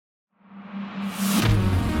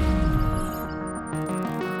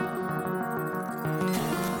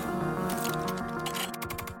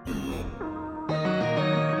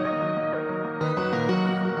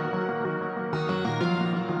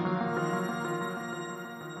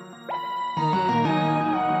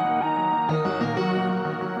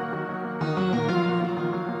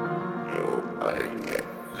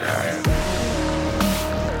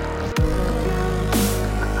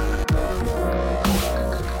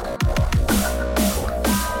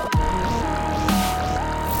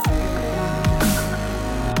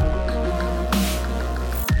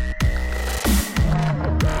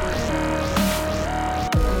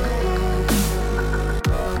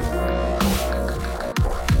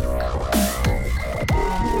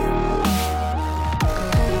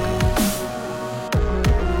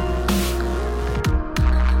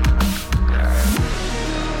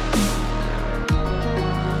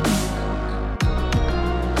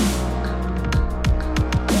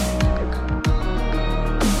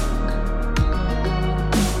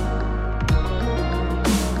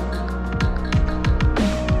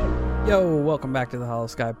Yo, welcome back to the Hollow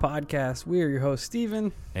Sky Podcast. We are your hosts,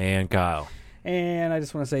 Steven. And Kyle. And I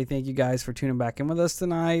just want to say thank you guys for tuning back in with us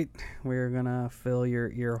tonight. We're going to fill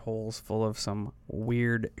your ear holes full of some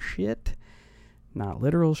weird shit. Not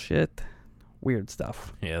literal shit. Weird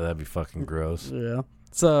stuff. Yeah, that'd be fucking gross. Yeah.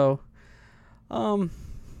 So,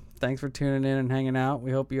 thanks for tuning in and hanging out.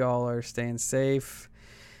 We hope you all are staying safe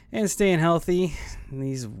and staying healthy in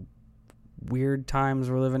these weird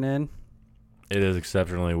times we're living in. It is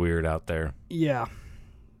exceptionally weird out there. Yeah.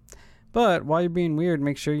 But while you're being weird,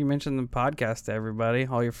 make sure you mention the podcast to everybody,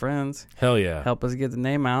 all your friends. Hell yeah. Help us get the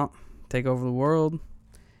name out. Take over the world.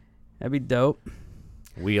 That'd be dope.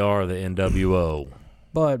 We are the NWO.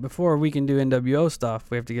 But before we can do NWO stuff,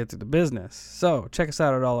 we have to get to the business. So check us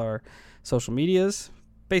out at all our social medias.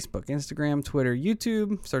 Facebook, Instagram, Twitter,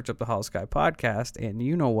 YouTube. Search up the Hollow Sky Podcast, and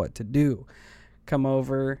you know what to do. Come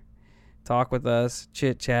over. Talk with us,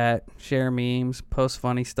 chit-chat, share memes, post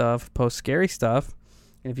funny stuff, post scary stuff.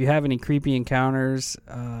 And if you have any creepy encounters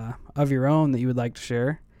of your own that you would like to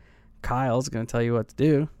share, Kyle's going to tell you what to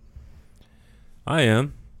do. I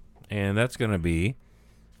am. And that's going to be,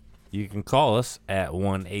 you can call us at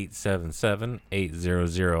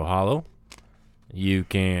 1-877-800-HOLLOW. You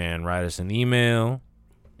can write us an email.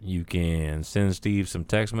 You can send Steve some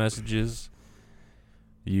text messages.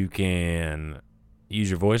 You can use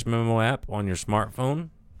your voice memo app on your smartphone,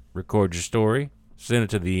 record your story, send it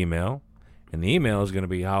to the email, and the email is going to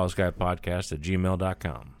be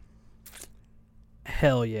hollowskypodcast@gmail.com.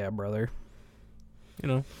 Hell yeah, brother. You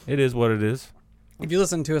know, it is what it is. If you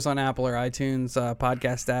listen to us on Apple or iTunes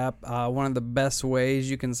podcast app, one of the best ways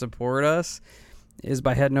you can support us is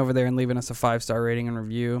by heading over there and leaving us a 5-star rating and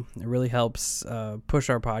review. It really helps push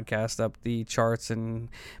our podcast up the charts and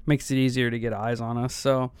makes it easier to get eyes on us.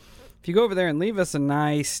 So if you go over there and leave us a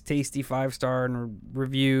nice, tasty 5-star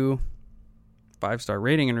review, 5-star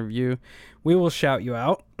rating and review, we will shout you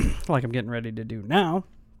out like I'm getting ready to do now.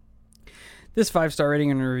 This 5-star rating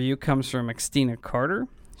and review comes from Xtina Carter.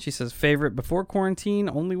 She says, favorite before quarantine,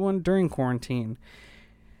 only one during quarantine.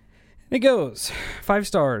 And it goes, 5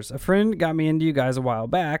 stars. A friend got me into you guys a while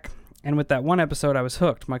back, and with that one episode, I was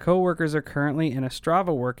hooked. My coworkers are currently in a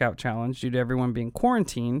Strava workout challenge due to everyone being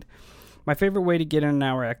quarantined. My favorite way to get in an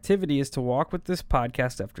hour activity is to walk with this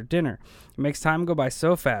podcast after dinner. It makes time go by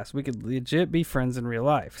so fast. We could legit be friends in real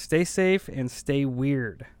life. Stay safe and stay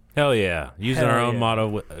weird. Hell yeah. Using our own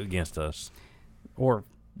motto against us. Or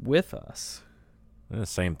with us. The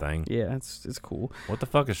same thing. Yeah, it's cool. What the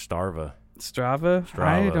fuck is Strava? Strava?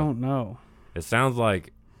 I don't know. It sounds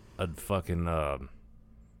like a fucking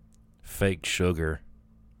fake sugar.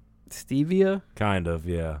 Stevia? Kind of,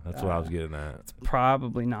 yeah. That's what I was getting at. It's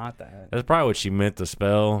probably not that. That's probably what she meant to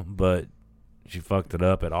spell, but she fucked it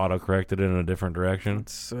up. It autocorrected it in a different direction.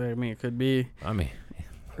 It could be.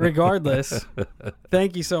 Regardless,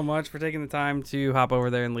 thank you so much for taking the time to hop over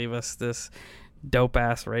there and leave us this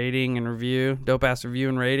dope-ass rating and review. Dope-ass review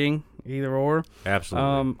and rating, either or.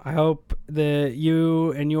 Absolutely. I hope that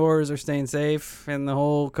you and yours are staying safe in the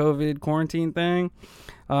whole COVID quarantine thing.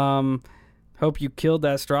 Hope you killed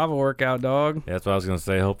that Strava workout, dog. Yeah, that's what I was going to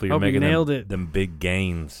say. Hopefully you're making them big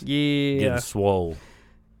gains. Yeah. Getting swole.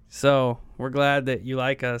 So, we're glad that you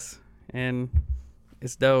like us, and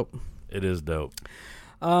it's dope. It is dope.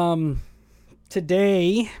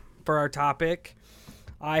 Today, for our topic,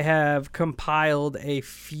 I have compiled a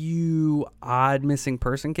few odd missing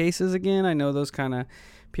person cases again. I know those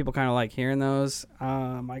people kind of like hearing those.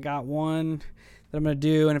 I got one that I'm going to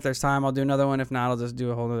do, and if there's time, I'll do another one. If not, I'll just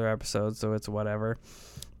do a whole other episode, so it's whatever.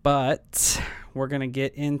 But we're going to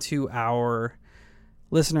get into our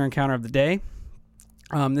listener encounter of the day.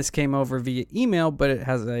 This came over via email, but it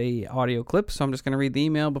has a audio clip, so I'm just going to read the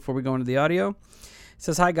email before we go into the audio. It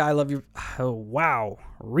says, hi, guy, love your... Oh, wow.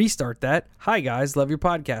 Restart that. Hi, guys, love your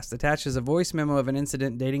podcast. Attaches a voice memo of an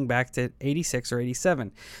incident dating back to 86 or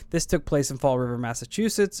 87. This took place in Fall River,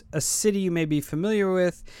 Massachusetts, a city you may be familiar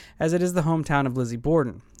with, as it is the hometown of Lizzie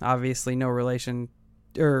Borden. Obviously, no relation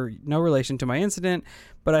to my incident,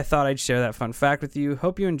 but I thought I'd share that fun fact with you.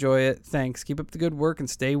 Hope you enjoy it. Thanks. Keep up the good work and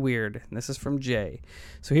stay weird. And this is from Jay.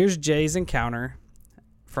 So here's Jay's encounter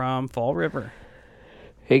from Fall River.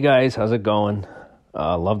 Hey, guys. How's it going?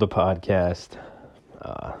 Love the podcast.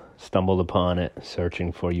 Stumbled upon it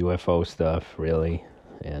searching for UFO stuff, really,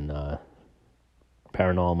 and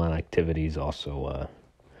paranormal activities, also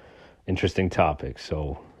interesting topic.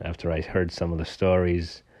 So after I heard some of the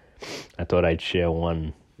stories, I thought I'd share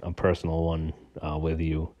a personal one with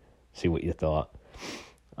you, see what you thought.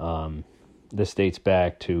 This dates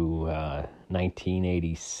back to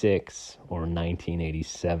 1986 or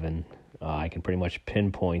 1987. I can pretty much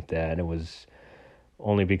pinpoint that. It was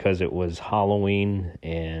only because it was Halloween,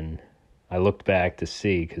 and I looked back to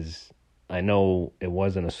see, because I know it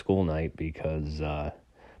wasn't a school night because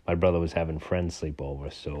my brother was having friends sleep over.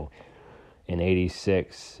 So in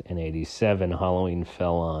 86 and 87, Halloween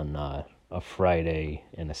fell on a Friday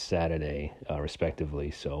and a Saturday,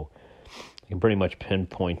 respectively. So I can pretty much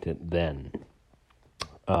pinpoint it then.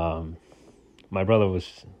 My brother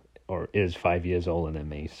is 5 years older than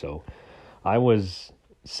me, so I was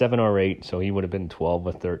 7 or 8, so he would have been 12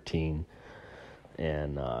 or 13,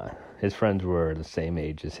 and his friends were the same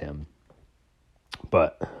age as him.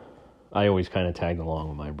 But I always kind of tagged along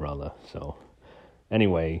with my brother. So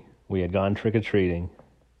anyway, we had gone trick-or-treating,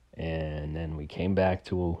 and then we came back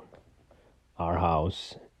to our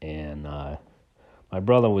house, and my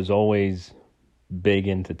brother was always big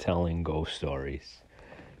into telling ghost stories.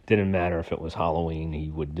 Didn't matter if it was Halloween, he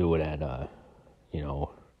would do it at,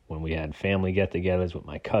 when we had family get-togethers with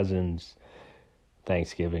my cousins,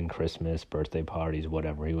 Thanksgiving, Christmas, birthday parties,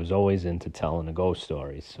 whatever. He was always into telling the ghost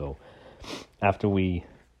stories. So after we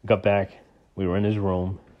got back, we were in his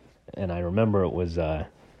room, and I remember it was a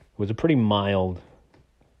pretty mild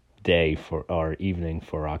day for our evening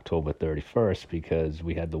for October 31st because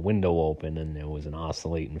we had the window open and there was an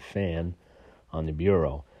oscillating fan on the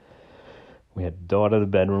bureau. We had the door to the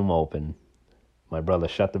bedroom open. My brother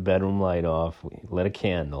shut the bedroom light off. We lit a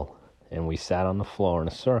candle, and we sat on the floor in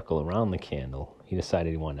a circle around the candle. He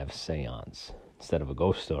decided he wanted to have a seance instead of a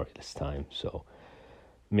ghost story this time. So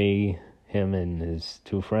me, him, and his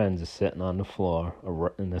two friends are sitting on the floor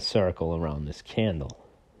in a circle around this candle.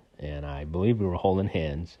 And I believe we were holding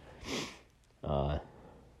hands.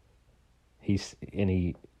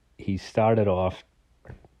 He started off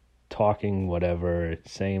talking whatever,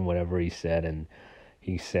 saying whatever he said, and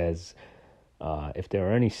he says, if there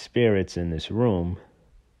are any spirits in this room,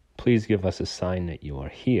 please give us a sign that you are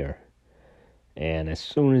here. And as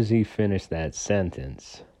soon as he finished that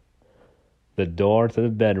sentence, the door to the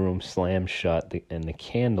bedroom slammed shut and the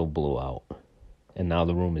candle blew out. And now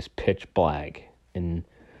the room is pitch black. And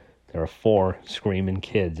there are 4 screaming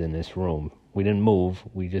kids in this room. We didn't move.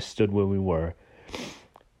 We just stood where we were.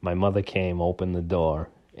 My mother came, opened the door,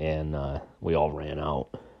 and we all ran out.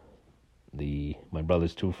 My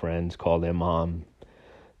brother's 2 friends called their mom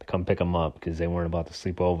to come pick them up because they weren't about to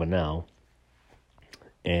sleep over now.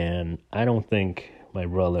 And I don't think my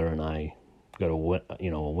brother and I got a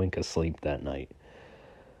wink of sleep that night.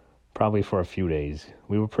 Probably for a few days.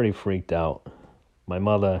 We were pretty freaked out. My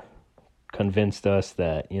mother convinced us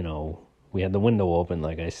that, we had the window open,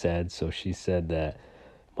 like I said, so she said that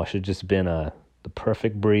must have just been the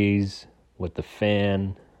perfect breeze with the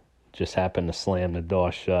fan, just happened to slam the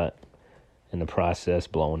door shut, in the process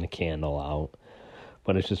blowing the candle out.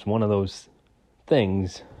 But it's just one of those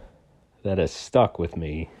things that has stuck with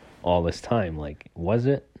me all this time. Like, was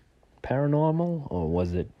it paranormal, or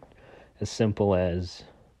was it as simple as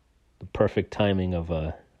the perfect timing of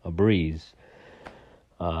a breeze?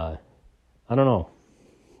 I don't know.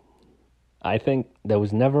 I think there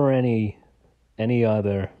was never any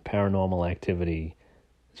other paranormal activity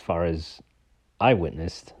as far as I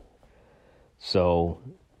witnessed. So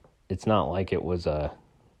it's not like it was a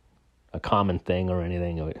common thing or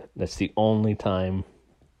anything. That's the only time.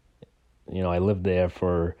 I lived there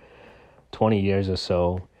for 20 years or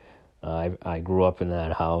so. I grew up in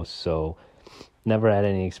that house, so never had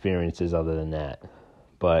any experiences other than that.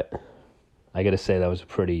 But I got to say that was a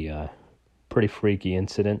pretty freaky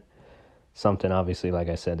incident. Something, obviously, like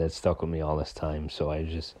I said, that stuck with me all this time. So I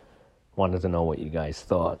just wanted to know what you guys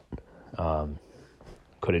thought.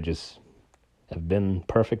 Could it just have been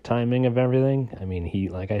perfect timing of everything? I mean,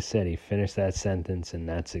 like I said, he finished that sentence, and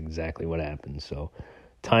that's exactly what happened. So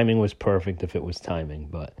timing was perfect if it was timing.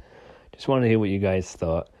 But just wanted to hear what you guys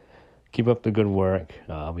thought. Keep up the good work.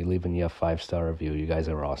 I'll be leaving you a 5-star review. You guys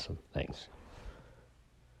are awesome. Thanks.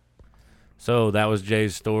 So that was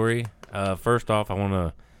Jay's story. First off, I want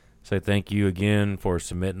to say thank you again for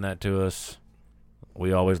submitting that to us.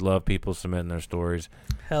 We always love people submitting their stories.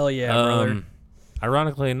 Hell yeah, brother.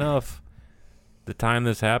 Ironically enough, the time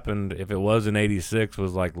this happened, if it was in 86,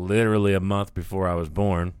 was like literally a month before I was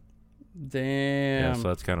born. Damn. Yeah, so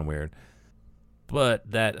that's kind of weird.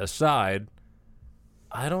 But that aside,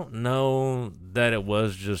 I don't know that it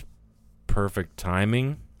was just perfect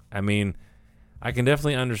timing. I mean, I can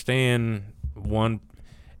definitely understand you want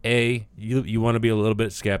to be a little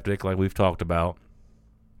bit skeptic, like we've talked about.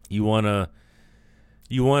 You want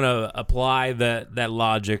to apply that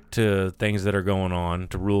logic to things that are going on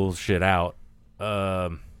to rule shit out. But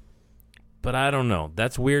I don't know.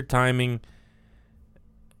 That's weird timing.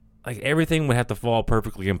 Like, everything would have to fall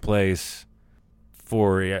perfectly in place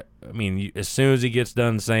before. As soon as he gets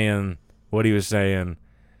done saying what he was saying,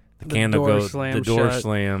 the candle door goes. slammed The door shut.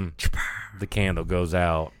 slam. The candle goes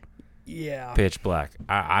out. Yeah. Pitch black.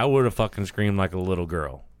 I would have fucking screamed like a little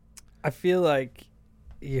girl. I feel like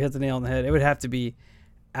you hit the nail on the head. It would have to be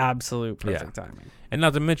absolute perfect timing. And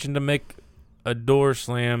not to mention to make a door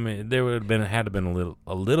slam, there would have been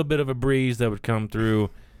a little bit of a breeze that would come through.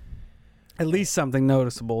 At least something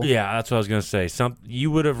noticeable. Yeah, that's what I was gonna say. You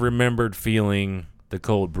would have remembered feeling the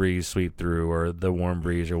cold breeze sweep through, or the warm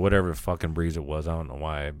breeze, or whatever fucking breeze it was. I don't know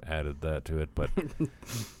why I added that to it, but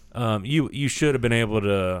you should have been able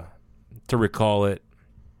to recall it.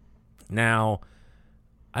 Now,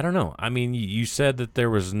 I don't know. I mean, you said that there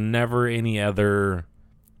was never any other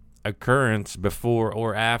occurrence before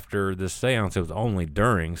or after the seance. It was only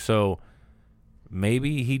during. So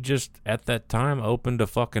maybe he just at that time opened a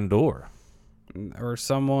fucking door. Or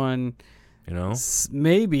someone,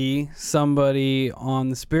 Maybe somebody on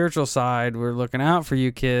the spiritual side were looking out for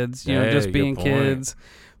you kids, Hey, just good being point. kids,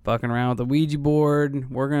 fucking around with the Ouija board.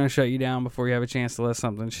 We're going to shut you down before you have a chance to let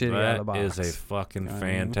something shitty out of the That box. is a fucking You know what I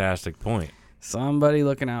mean? fantastic point. Somebody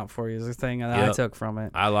looking out for you is the thing that I Yep. took from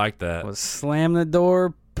it. I like that. Was slam the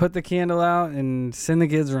door, put the candle out, and send the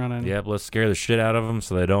kids running. Yep, let's scare the shit out of them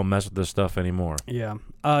so they don't mess with this stuff anymore. Yeah.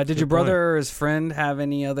 Did your Good brother point. or his friend have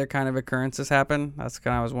any other kind of occurrences happen? That's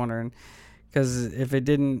kind of I was wondering. Because if it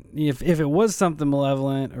didn't, if it was something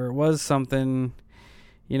malevolent or it was something,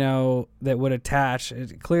 that would attach,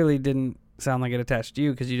 it clearly didn't sound like it attached to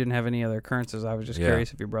you because you didn't have any other occurrences. I was just Yeah.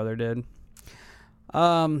 curious if your brother did.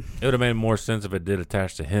 It would have made more sense if it did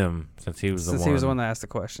attach to him, since he was Since the one. he was the one that asked the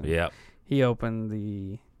question. Yep, He opened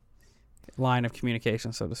the line of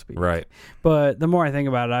communication, so to speak. right. But the more I think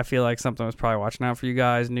about it, I feel like something was probably watching out for you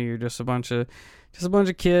guys. Knew you're just a bunch of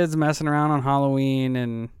kids messing around on Halloween,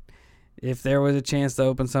 and if there was a chance to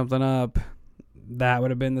open something up, that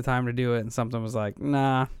would have been the time to do it. And something was like,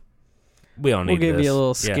 nah, We don't need we'll give this. you a little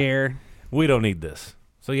Yeah. scare. We don't need this.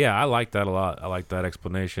 So yeah, I like that a lot. I like that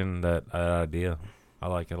explanation, that idea. I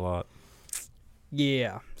like it a lot.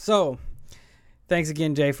 Yeah. So, thanks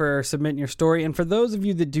again, Jay, for submitting your story. And for those of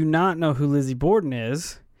you that do not know who Lizzie Borden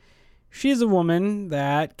is, she's a woman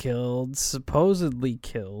that supposedly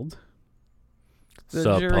killed.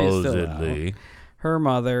 The jury is still out. Supposedly. Her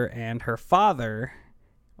mother and her father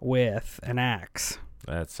with an axe.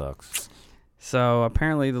 That sucks. So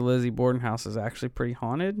apparently the Lizzie Borden house is actually pretty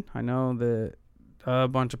haunted. I know that a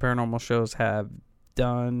bunch of paranormal shows have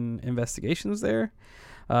done investigations there.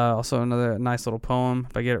 Also another nice little poem.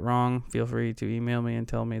 If I get it wrong, feel free to email me and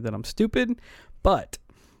tell me that I'm stupid. But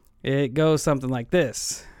it goes something like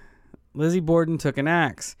this. Lizzie Borden took an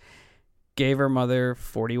axe, gave her mother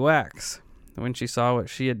 40 whacks. When she saw what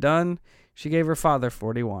she had done, she gave her father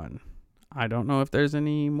 41. I don't know if there's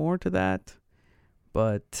any more to that,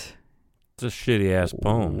 but It's a shitty ass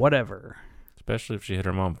poem. whatever. Especially if she hit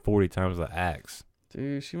her mom 40 times with an axe.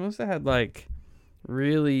 Dude, she must have had like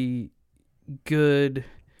really good,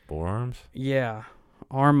 Forearms?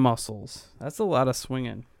 arm muscles. That's a lot of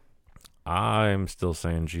swinging. I'm still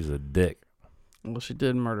saying she's a dick. Well, she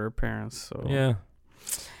did murder her parents, so Yeah.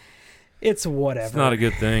 it's whatever. It's not a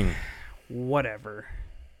good thing. Whatever.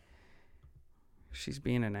 She's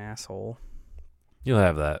being an asshole. You'll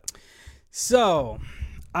have that. So,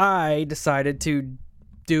 I decided to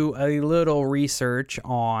do a little research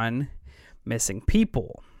on missing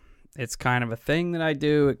people. It's kind of a thing that I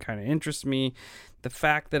do. It kind of interests me. The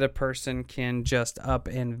fact that a person can just up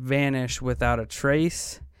and vanish without a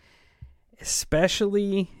trace,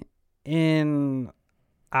 especially in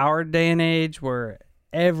our day and age where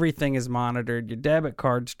everything is monitored, your debit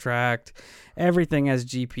card's tracked, everything has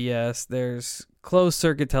GPS, there's closed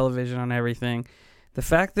circuit television on everything. The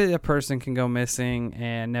fact that a person can go missing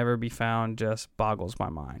and never be found just boggles my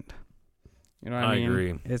mind. You know what I mean?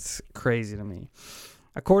 agree. It's crazy to me.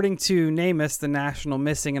 According to NamUs, the National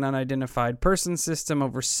Missing and Unidentified Persons System,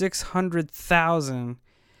 over 600,000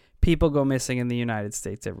 people go missing in the United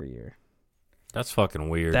States every year. That's fucking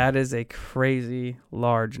weird. That is a crazy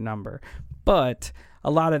large number. But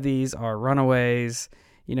a lot of these are runaways,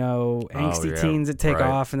 angsty yeah, teens that take right.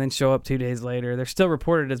 off and then show up 2 days later. They're still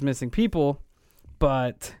reported as missing people,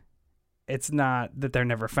 but it's not that they're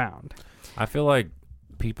never found. I feel like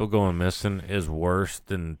people going missing is worse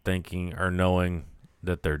than thinking or knowing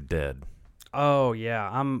that they're dead. Oh yeah,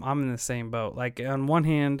 I'm in the same boat. Like on one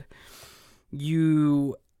hand,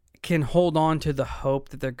 you can hold on to the hope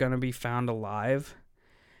that they're going to be found alive,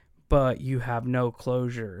 but you have no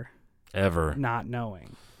closure Ever. not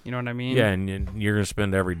knowing. You know what I mean? Yeah, and you're gonna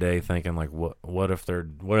spend every day thinking like, what if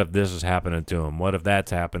this is happening to them? What if that's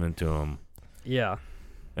happening to them? Yeah.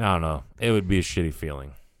 I don't know. It would be a shitty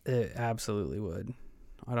feeling. It absolutely would.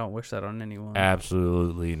 I don't wish that on anyone.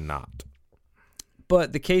 Absolutely not.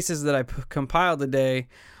 But the cases that I compiled today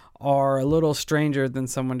are a little stranger than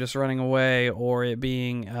someone just running away or it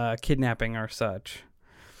being kidnapping or such.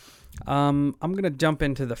 I'm going to jump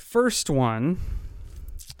into the first one,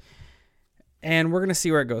 and we're going to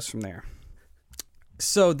see where it goes from there.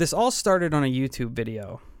 So this all started on a YouTube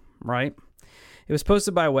video, right? It was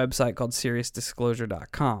posted by a website called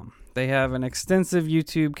SeriousDisclosure.com. They have an extensive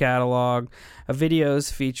YouTube catalog of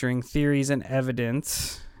videos featuring theories and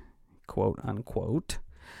evidence, quote unquote,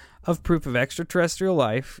 of proof of extraterrestrial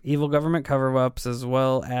life, evil government cover-ups, as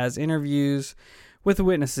well as interviews with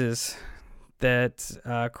witnesses that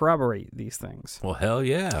corroborate these things. Well, hell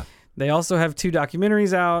yeah. They also have 2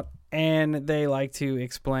 documentaries out, and they like to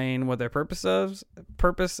explain what their purpose of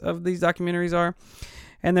these documentaries are.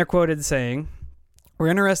 And they're quoted saying, "We're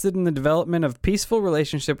interested in the development of peaceful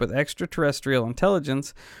relationship with extraterrestrial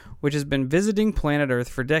intelligence, which has been visiting planet Earth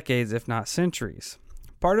for decades, if not centuries.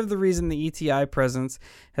 Part of the reason the ETI presence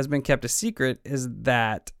has been kept a secret is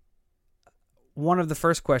that one of the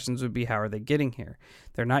first questions would be, how are they getting here?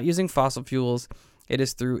 They're not using fossil fuels. It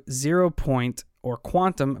is through 0-point or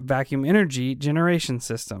quantum vacuum energy generation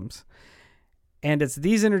systems. And it's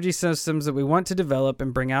these energy systems that we want to develop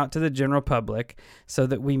and bring out to the general public so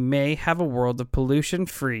that we may have a world of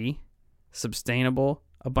pollution-free, sustainable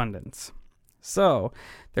abundance." So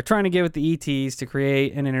they're trying to get with the ETs to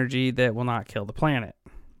create an energy that will not kill the planet.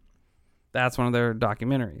 That's one of their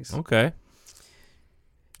documentaries. Okay.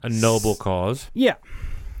 A noble cause. Yeah.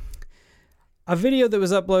 A video that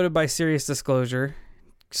was uploaded by Serious Disclosure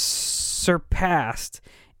surpassed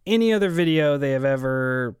any other video they have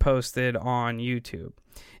ever posted on YouTube.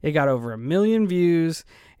 It got over 1 million views,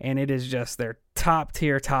 and it is just their top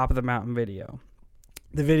tier, top of the mountain video.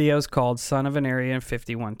 The video is called Son of an Area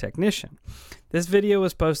 51 Technician. This video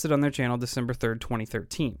was posted on their channel December 3rd,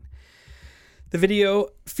 2013. The video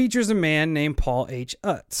features a man named Paul H.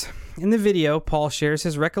 Utz. In the video, Paul shares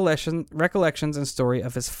his recollections and story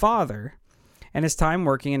of his father and his time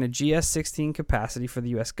working in a GS-16 capacity for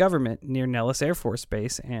the U.S. government near Nellis Air Force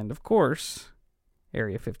Base and, of course,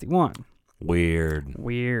 Area 51.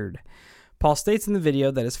 Weird. Paul states in the video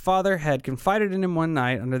that his father had confided in him one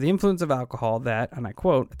night under the influence of alcohol that, and I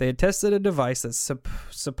quote, they had tested a device that's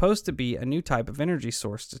supposed to be a new type of energy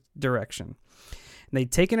source direction. And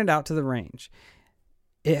they'd taken it out to the range.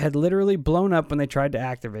 It had literally blown up when they tried to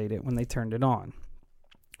activate it when they turned it on.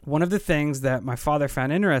 One of the things that my father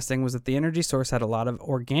found interesting was that the energy source had a lot of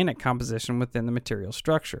organic composition within the material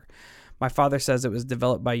structure. My father says it was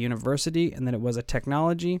developed by university and that it was a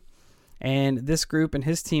technology, and this group and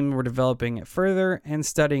his team were developing it further and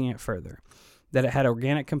studying it further, that it had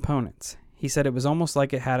organic components. He said it was almost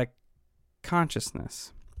like it had a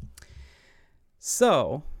consciousness.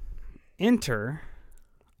 So, enter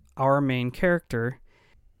our main character,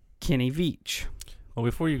 Kenny Veach. Well,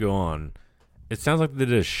 before you go on, it sounds like they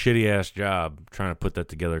did a shitty-ass job trying to put that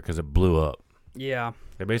together because it blew up. Yeah.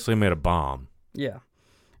 They basically made a bomb. Yeah.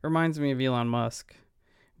 Reminds me of Elon Musk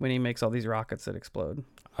when he makes all these rockets that explode.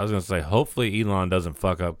 I was going to say, hopefully Elon doesn't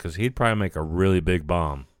fuck up because he'd probably make a really big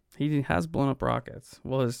bomb. He has blown up rockets.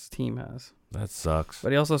 Well, his team has. That sucks.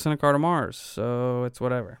 But he also sent a car to Mars, so it's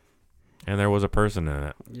whatever. And there was a person in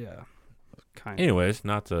it. Yeah. Kind of. Anyways,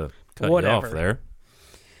 not to cut you off there.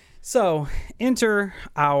 So, enter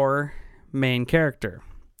our main character.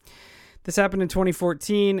 This happened in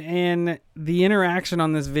 2014, and the interaction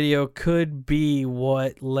on this video could be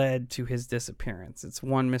what led to his disappearance. It's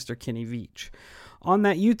one Mr. Kenny Veach. On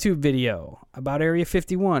that YouTube video about Area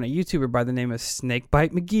 51, a YouTuber by the name of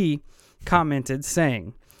Snakebite McGee commented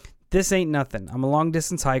saying, "This ain't nothing. I'm a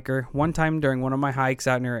long-distance hiker. One time during one of my hikes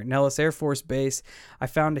out near Nellis Air Force Base, I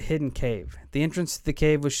found a hidden cave. The entrance to the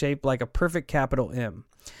cave was shaped like a perfect capital M.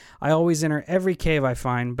 I always enter every cave I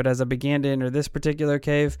find, but as I began to enter this particular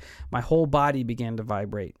cave, my whole body began to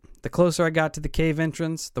vibrate. The closer I got to the cave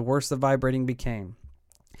entrance, the worse the vibrating became.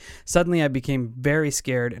 Suddenly, I became very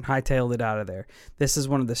scared and hightailed it out of there. This is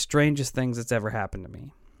one of the strangest things that's ever happened to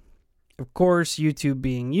me." Of course, YouTube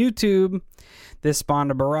being YouTube, this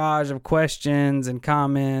spawned a barrage of questions and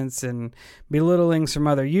comments and belittlings from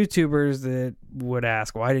other YouTubers that would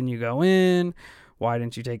ask, why didn't you go in? Why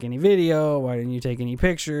didn't you take any video? Why didn't you take any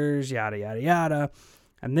pictures? Yada, yada, yada.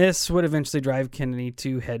 And this would eventually drive Kennedy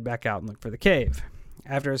to head back out and look for the cave.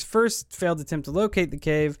 After his first failed attempt to locate the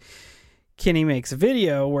cave, Kenny makes a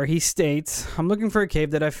video where he states, "I'm looking for a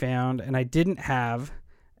cave that I found, and I didn't have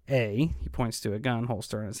he points to a gun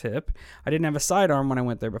holster on his hip. I didn't have a sidearm when I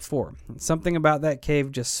went there before. Something about that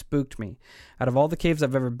cave just spooked me. Out of all the caves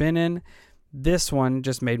I've ever been in, This one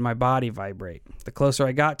just made my body vibrate. The closer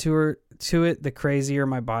I got to it, the crazier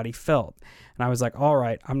my body felt. And I was like, all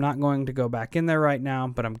right, I'm not going to go back in there right now,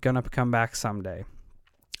 but I'm going to come back someday.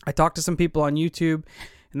 I talked to some people on YouTube,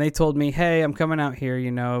 and they told me, hey, I'm coming out here,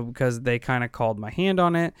 because they kind of called my hand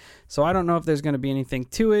on it. So I don't know if there's going to be anything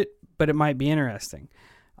to it, but it might be interesting.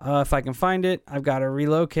 If I can find it, I've got to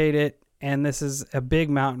relocate it, and this is a big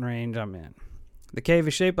mountain range I'm in. The cave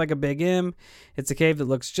is shaped like a big M. It's a cave that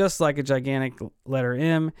looks just like a gigantic letter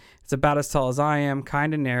M. It's about as tall as I am,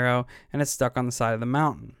 kind of narrow, and it's stuck on the side of the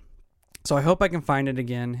mountain. So I hope I can find it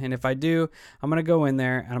again, and if I do, I'm going to go in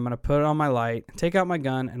there, and I'm going to put it on my light, take out my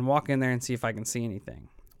gun, and walk in there and see if I can see anything.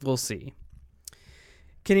 We'll see.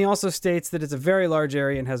 Kenny also states that it's a very large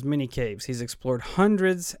area and has many caves. He's explored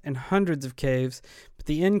hundreds and hundreds of caves, but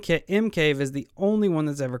the M cave is the only one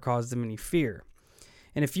that's ever caused him any fear.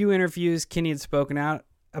 In a few interviews, Kenny had spoken out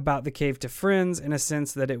about the cave to friends in a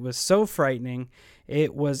sense that it was so frightening,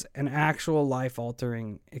 it was an actual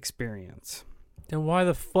life-altering experience. Then why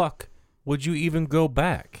the fuck would you even go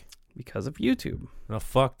back? Because of YouTube. No,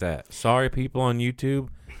 fuck that. Sorry, people on YouTube,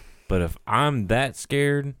 but if I'm that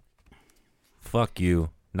scared, fuck you,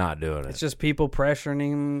 not doing it. It's just people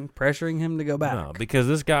pressuring him to go back. No, because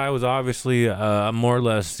this guy was obviously a more or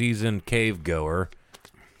less seasoned cave goer,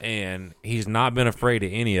 and he's not been afraid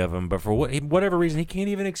of any of them. But for whatever reason, he can't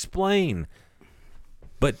even explain.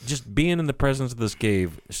 But just being in the presence of this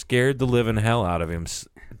cave scared the living hell out of him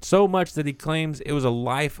so much that he claims it was a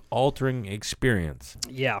life-altering experience.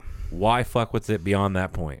 Yeah. Why fuck with it beyond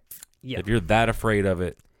that point? Yeah. If you're that afraid of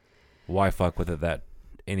it, why fuck with it that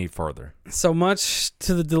any further? So much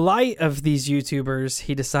to the delight of these YouTubers,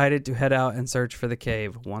 he decided to head out and search for the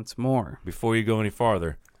cave once more. Before you go any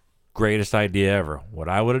farther, greatest idea ever. What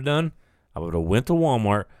I would have done, I would have went to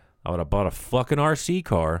Walmart, I would have bought a fucking RC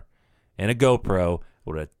car and a GoPro,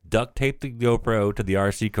 would have duct taped the GoPro to the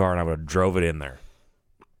RC car, and I would have drove it in there.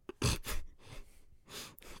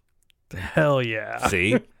 Hell yeah.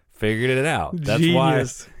 See? Figured it out.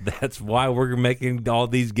 Genius. That's why we're making all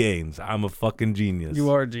these games. I'm a fucking genius.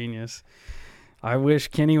 You are a genius. I wish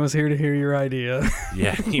Kenny was here to hear your idea.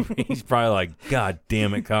 Yeah, he's probably like, God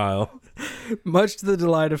damn it, Kyle. Much to the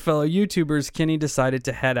delight of fellow YouTubers, Kenny decided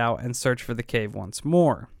to head out and search for the cave once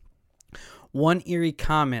more. One eerie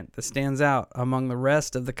comment that stands out among the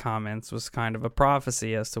rest of the comments was kind of a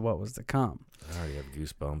prophecy as to what was to come. I already have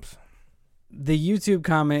goosebumps. The YouTube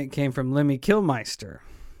comment came from Lemmy Killmeister.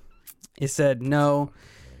 It said, no,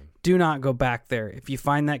 do not go back there. If you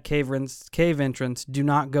find that cave entrance, do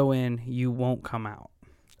not go in. You won't come out.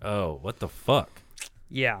 Oh, what the fuck?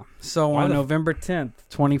 Yeah. So on November 10th,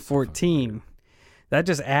 2014, that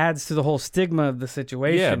just adds to the whole stigma of the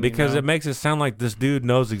situation. Yeah, because it makes it sound like this dude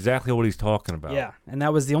knows exactly what he's talking about. Yeah, and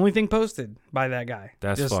that was the only thing posted by that guy.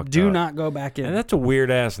 That's just fucked do up. not go back in. And that's a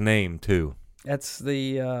weird-ass name, too. That's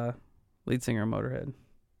the lead singer of Motorhead.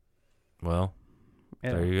 Well,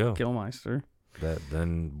 Yeah, there you go. Killmeister.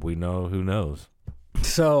 Then we know who knows.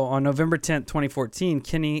 So on November 10th, 2014,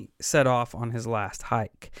 Kenny set off on his last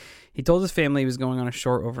hike. He told his family he was going on a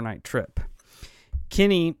short overnight trip.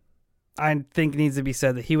 Kenny, I think, needs to be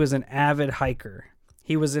said that he was an avid hiker.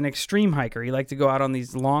 He was an extreme hiker. He liked to go out on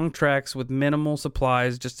these long treks with minimal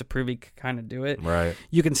supplies just to prove he could kind of do it. Right.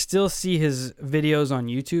 You can still see his videos on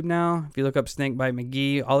YouTube now. If you look up Snakebite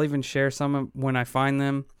McGee, I'll even share some when I find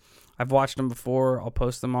them. I've watched them before. I'll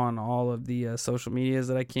post them on all of the social medias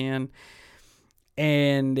that I can.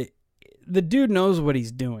 And the dude knows what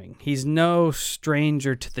he's doing. He's no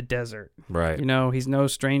stranger to the desert. Right. He's no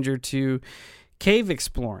stranger to cave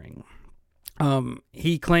exploring.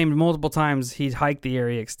 He claimed multiple times he'd hiked the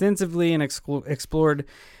area extensively and explored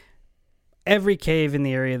every cave in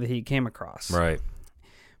the area that he came across. Right.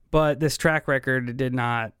 But this track record did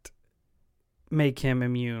not make him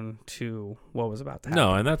immune to what was about to happen.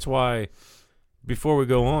 No, and that's why, before we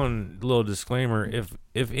go on, a little disclaimer,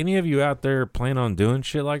 if any of you out there plan on doing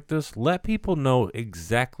shit like this, let people know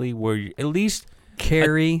exactly where you, at least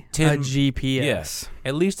carry a 10 GPS. Yes,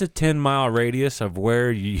 at least a 10-mile radius of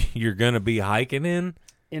where you're going to be hiking in.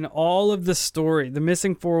 In all of the story, the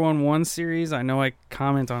Missing 411 series, I know I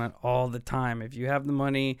comment on it all the time. If you have the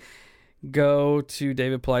money, go to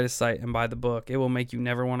David Paulides' site and buy the book. It will make you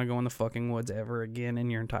never want to go in the fucking woods ever again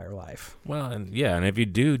in your entire life. Well, and if you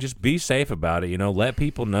do, just be safe about it. Let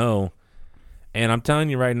people know. And I'm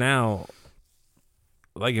telling you right now,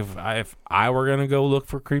 like if I were gonna go look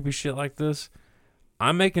for creepy shit like this,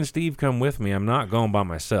 I'm making Steve come with me. I'm not going by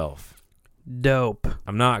myself. Dope.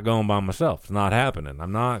 I'm not going by myself. It's not happening.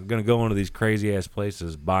 I'm not gonna go into these crazy ass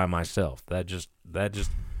places by myself. That's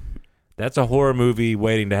a horror movie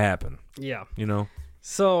waiting to happen. Yeah.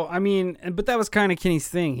 So, I mean, but that was kind of Kenny's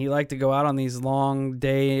thing. He liked to go out on these long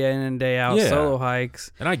day in and day out solo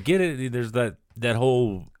hikes. And I get it. There's that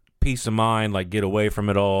whole peace of mind, like get away from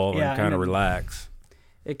it all and kind of relax.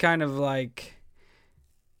 It kind of like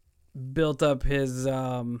built up his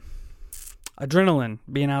adrenaline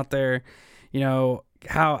being out there. You know,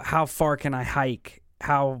 how far can I hike?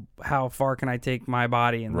 How far can I take my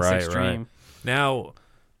body in this extreme? Right. Now,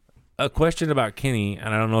 a question about Kenny,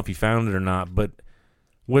 and I don't know if you found it or not, but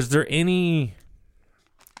was there any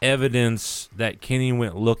evidence that Kenny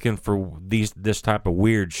went looking for this type of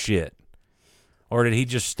weird shit? Or did he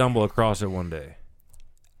just stumble across it one day?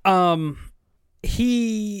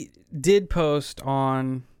 He did post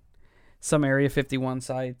on some Area 51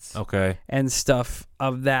 sites. Okay. And stuff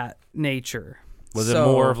of that nature. Was it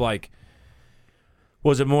more of like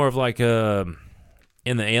in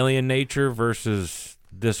the alien nature versus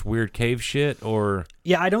this weird cave shit, or?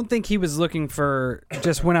 Yeah, I don't think he was went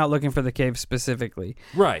out looking for the cave specifically.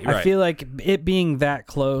 Right. I feel like it being that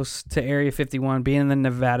close to Area 51, being in the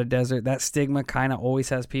Nevada desert, that stigma kind of always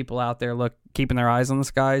has people out there keeping their eyes on the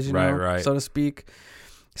skies, so to speak.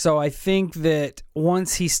 So I think that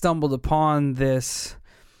once he stumbled upon this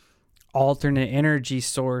alternate energy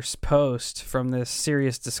source post from this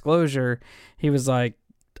Serious Disclosure, he was like,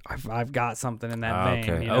 I've got something in that vein.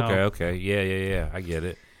 Okay, you know? okay. Yeah. I get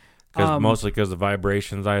it. Mostly because of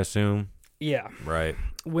vibrations, I assume. Yeah. Right.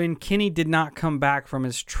 When Kenny did not come back from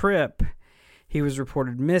his trip, he was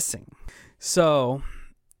reported missing. So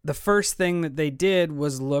the first thing that they did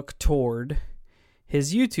was look toward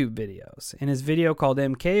his YouTube videos. In his video called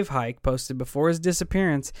M Cave Hike, posted before his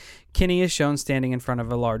disappearance, Kenny is shown standing in front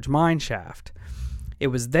of a large mine shaft. It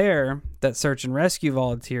was there that search and rescue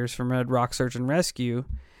volunteers from Red Rock Search and Rescue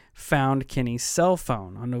found Kenny's cell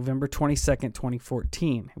phone on November 22nd,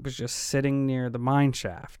 2014. It was just sitting near the mine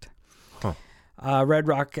shaft. Red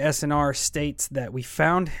Rock SNR states that we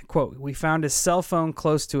found his cell phone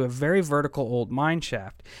close to a very vertical old mine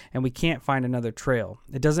shaft, and we can't find another trail.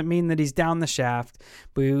 It doesn't mean that he's down the shaft,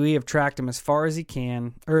 but we have tracked him as far as we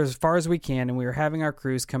can, and we are having our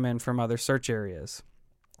crews come in from other search areas.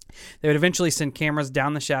 They would eventually send cameras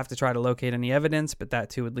down the shaft to try to locate any evidence, but that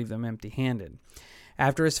too would leave them empty-handed.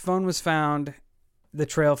 After his phone was found, the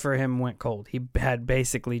trail for him went cold. He had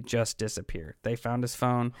basically just disappeared. They found his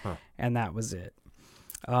phone, and that was it.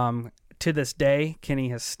 To this day, Kenny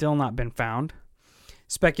has still not been found.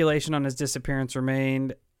 Speculation on his disappearance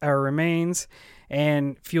remains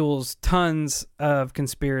and fuels tons of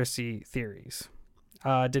conspiracy theories.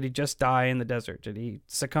 Did he just die in the desert? Did he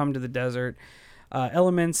succumb to the desert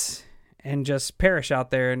elements and just perish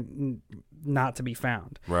out there and not to be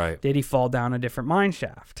found? Right. Did he fall down a different mine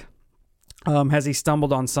shaft? Has he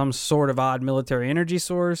stumbled on some sort of odd military energy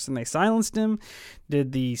source and they silenced him?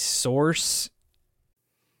 Did the source...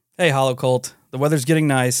 Hey, Hollow Cult. The weather's getting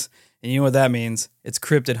nice, and you know what that means. It's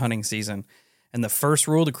cryptid hunting season. And the first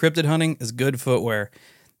rule to cryptid hunting is good footwear.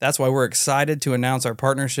 That's why we're excited to announce our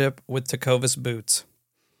partnership with Tecovas Boots.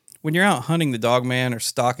 When you're out hunting the Dogman or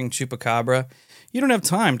stalking Chupacabra, you don't have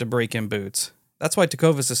time to break in boots. That's why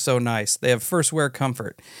Tecovas is so nice. They have first wear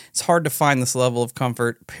comfort. It's hard to find this level of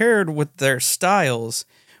comfort paired with their styles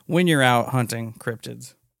when you're out hunting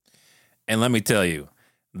cryptids. And let me tell you,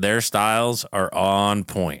 their styles are on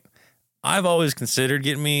point. I've always considered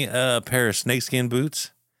getting me a pair of snakeskin boots,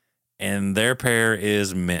 and their pair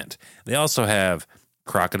is mint. They also have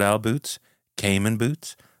crocodile boots, caiman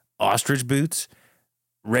boots, ostrich boots,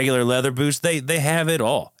 regular leather boots. They have it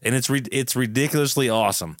all, and it's ridiculously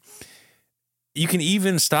awesome. You can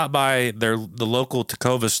even stop by the local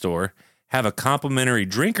Tecovas store, have a complimentary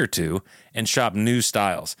drink or two, and shop new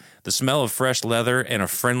styles. The smell of fresh leather and a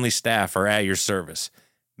friendly staff are at your service.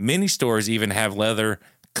 Many stores even have leather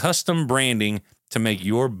custom branding to make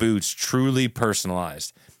your boots truly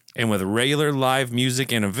personalized. And with regular live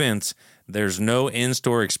music and events, there's no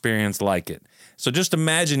in-store experience like it. So just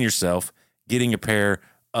imagine yourself getting a pair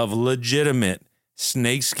of legitimate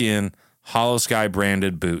snakeskin Hollow Sky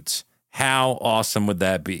branded boots. How awesome would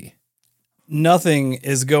that be? Nothing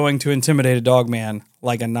is going to intimidate a dogman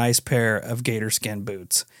like a nice pair of gator skin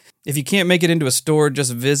boots. If you can't make it into a store,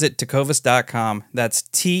 just visit Tecovas.com. That's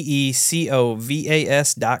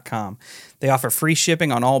Tecovas.com. They offer free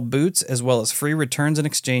shipping on all boots as well as free returns and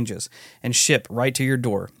exchanges and ship right to your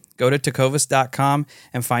door. Go to Tecovas.com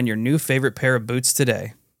and find your new favorite pair of boots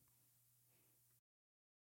today.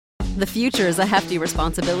 The future is a hefty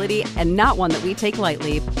responsibility and not one that we take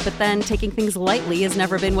lightly. But then taking things lightly has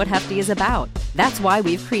never been what Hefty is about. That's why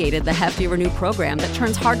we've created the Hefty Renew program that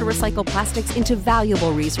turns hard-to-recycle plastics into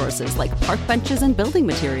valuable resources like park benches and building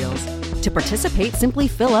materials. To participate, simply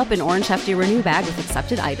fill up an Orange Hefty Renew bag with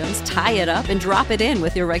accepted items, tie it up, and drop it in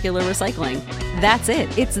with your regular recycling. That's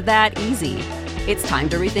it. It's that easy. It's time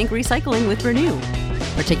to rethink recycling with Renew.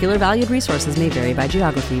 Particular valued resources may vary by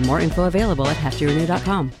geography. More info available at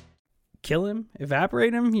heftyrenew.com. Kill him,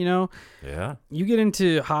 evaporate him, Yeah. You get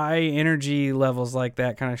into high energy levels like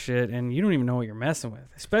that kind of shit, and you don't even know what you're messing with.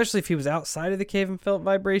 Especially if he was outside of the cave and felt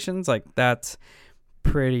vibrations, like that's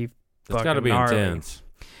pretty It's got to fucking be gnarly. intense.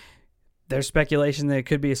 There's speculation that it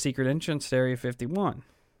could be a secret entrance to Area 51.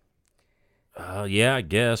 Yeah, I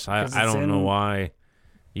guess. I 'Cause don't it's know in- why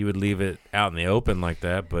you would leave it out in the open like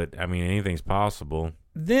that, but I mean, anything's possible.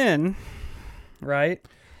 Then, right?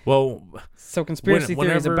 Well, So conspiracy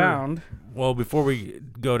theories whenever- abound. well, before we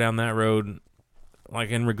go down that road, like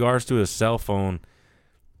in regards to his cell phone,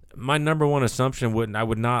 my number one assumption I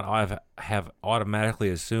would not have automatically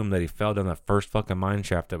assumed that he fell down the first fucking mine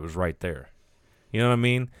shaft that was right there. You know what I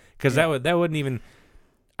mean? Because that wouldn't even.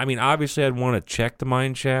 I mean, obviously, I'd want to check the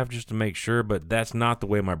mine shaft just to make sure, but that's not the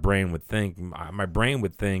way my brain would think. My brain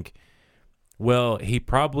would think, well, he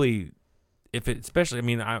probably, especially, I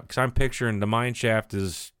mean, because I'm picturing the mine shaft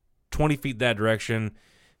is 20 feet that direction,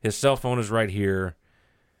 his cell phone is right here.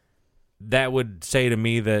 That would say to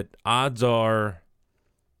me that odds are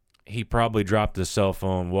he probably dropped his cell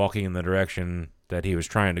phone walking in the direction that he was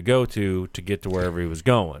trying to go to get to wherever he was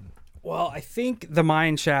going. Well, I think the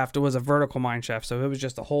mine shaft was a vertical mine shaft, so it was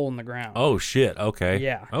just a hole in the ground. Oh, shit. Okay.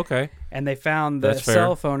 Yeah. Okay. And they found the That's fair.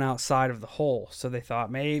 cell phone outside of the hole, so they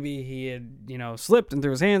thought maybe he had, slipped and threw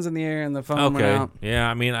his hands in the air and the phone went Okay. out. Yeah,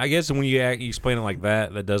 I mean, I guess when you explain it like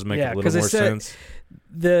that, that does make Yeah, a little 'cause more it said- sense.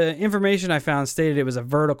 The information I found stated it was a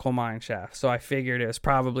vertical mine shaft, so I figured it was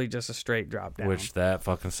probably just a straight drop down. Which that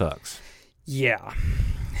fucking sucks. Yeah.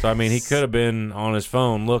 So, I mean, he could have been on his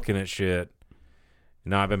phone looking at shit,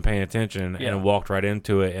 not been paying attention, Yeah. and walked right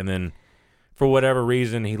into it. And then, for whatever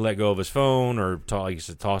reason, he let go of his phone or like you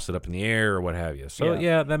said, tossed it up in the air or what have you. So, Yeah.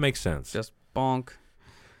 yeah, that makes sense. Just bonk.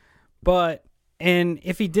 And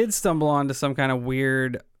if he did stumble onto some kind of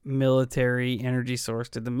weird military energy source,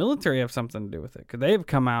 did the military have something to do with it? Could they have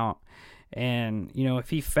come out and, if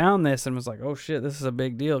he found this and was like, oh shit, this is a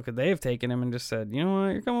big deal, could they have taken him and just said, you know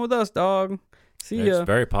what, you're coming with us, dog. See ya. It's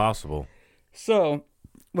very possible. So,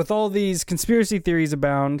 with all these conspiracy theories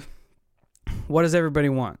abound, what does everybody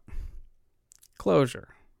want? Closure,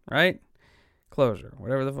 right? Closure,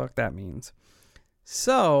 whatever the fuck that means.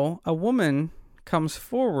 So, a woman comes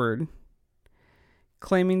forward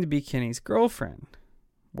claiming to be Kenny's girlfriend.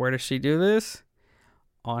 Where does she do this?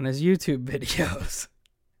 On his YouTube videos.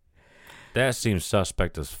 That seems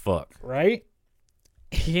suspect as fuck. Right?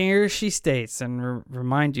 Here she states, and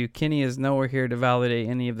remind you, Kenny is nowhere here to validate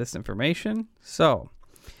any of this information. So,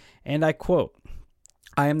 and I quote,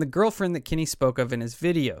 I am the girlfriend that Kenny spoke of in his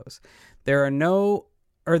videos. There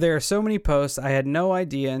are so many posts I had no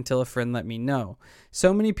idea until a friend let me know.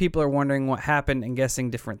 So many people are wondering what happened and guessing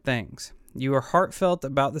different things. You are heartfelt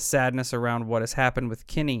about the sadness around what has happened with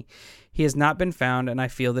Kenny. He has not been found, and I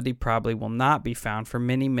feel that he probably will not be found for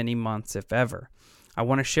many, many months, if ever. I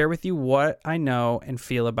want to share with you what I know and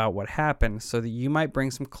feel about what happened so that you might bring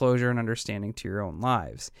some closure and understanding to your own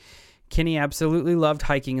lives. Kenny absolutely loved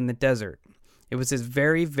hiking in the desert. It was his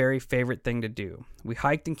very, very favorite thing to do. We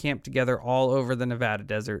hiked and camped together all over the Nevada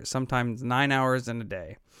desert, sometimes 9 hours in a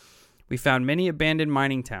day. We found many abandoned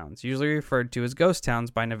mining towns, usually referred to as ghost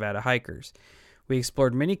towns by Nevada hikers. We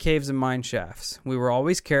explored many caves and mine shafts. We were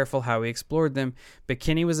always careful how we explored them, but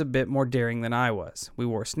Kenny was a bit more daring than I was. We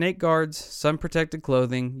wore snake guards, sun-protected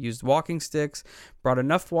clothing, used walking sticks, brought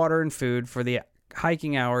enough water and food for the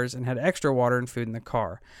hiking hours, and had extra water and food in the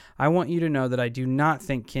car. I want you to know that I do not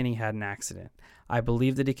think Kenny had an accident. I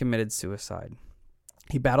believe that he committed suicide.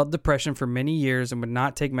 He battled depression for many years and would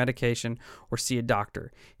not take medication or see a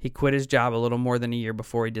doctor. He quit his job a little more than a year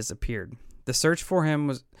before he disappeared. The search for him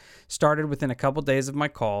was started within a couple days of my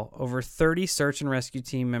call. Over 30 search and rescue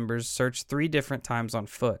team members searched 3 different times on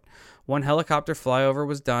foot. 1 helicopter flyover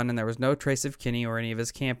was done, and there was no trace of Kenny or any of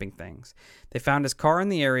his camping things. They found his car in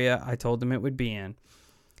the area I told them it would be in.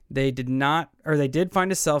 They did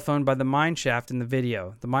find his cell phone by the mine shaft in the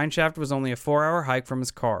video. The mine shaft was only a 4-hour hike from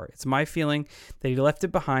his car. It's my feeling that he left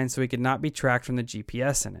it behind so he could not be tracked from the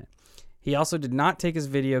GPS in it. He also did not take his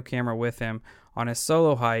video camera with him on his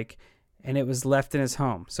solo hike, and it was left in his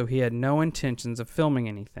home, so he had no intentions of filming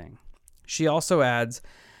anything. She also adds,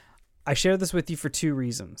 I share this with you for 2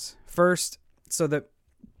 reasons. First, so that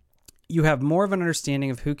you have more of an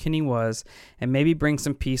understanding of who Kenny was and maybe bring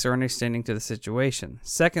some peace or understanding to the situation.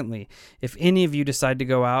 Secondly, if any of you decide to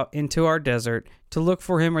go out into our desert to look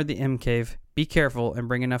for him or the M Cave, be careful and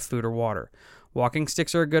bring enough food or water. Walking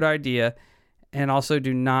sticks are a good idea, and also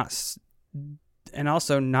not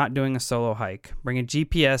doing a solo hike. Bring a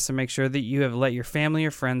GPS and make sure that you have let your family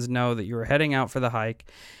or friends know that you are heading out for the hike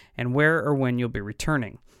and where or when you'll be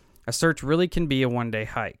returning. A search really can be a one-day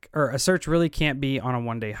hike, or a search really can't be on a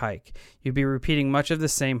one-day hike. You'd be repeating much of the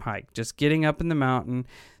same hike, just getting up in the mountain,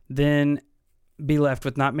 then be left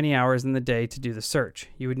with not many hours in the day to do the search.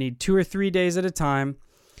 You would need 2 or 3 days at a time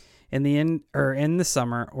in the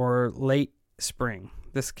summer or late spring.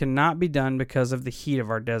 This cannot be done because of the heat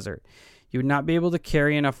of our desert. You would not be able to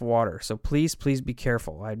carry enough water, so please be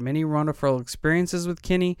careful. I had many wonderful experiences with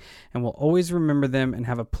Kenny and will always remember them and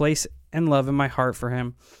have a place and love in my heart for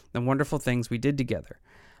him, the wonderful things we did together.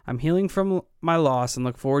 I'm healing from my loss and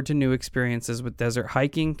look forward to new experiences with desert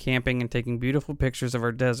hiking, camping, and taking beautiful pictures of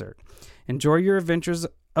our desert. Enjoy your adventures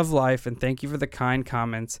of life, and thank you for the kind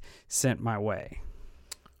comments sent my way.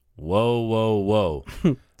 Whoa.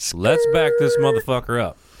 Let's back this motherfucker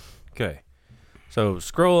up. Okay. So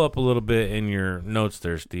scroll up a little bit in your notes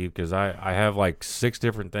there, Steve, because I have like 6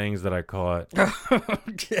 different things that I caught.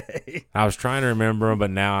 Okay. I was trying to remember them,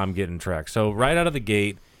 but now I'm getting tracked. So right out of the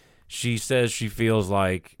gate, she says she feels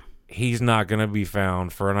like he's not going to be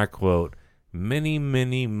found for, and I quote, many,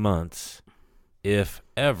 many months, if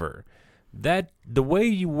ever. That the way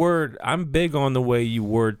you word, I'm big on the way you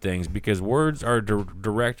word things because words are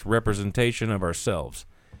direct representation of ourselves.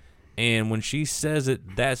 And when she says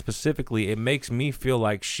it that specifically, it makes me feel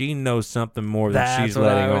like she knows something more than she's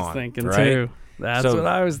letting on. That's what I was thinking, right? too. That's what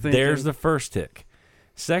I was thinking. There's the first tick.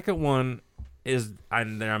 Second one is,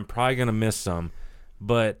 I'm probably going to miss some,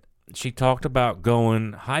 but she talked about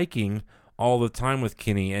going hiking all the time with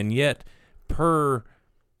Kenny, and yet per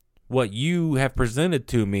what you have presented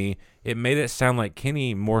to me, it made it sound like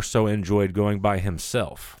Kenny more so enjoyed going by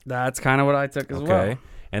himself. That's kind of what I took as well.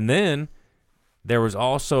 And then there was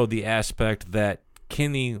also the aspect that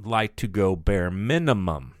Kenny liked to go bare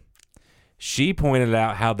minimum. She pointed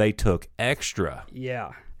out how they took extra.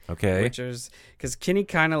 Yeah. Okay. Which is because Kenny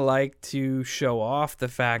kind of liked to show off the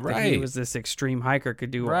fact that he was this extreme hiker,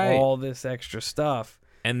 could do all this extra stuff.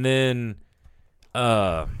 And then,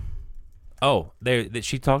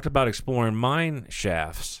 she talked about exploring mine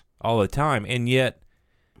shafts all the time, and yet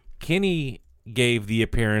Kenny gave the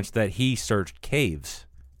appearance that he searched caves,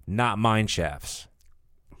 not mine shafts.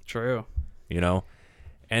 True. You know?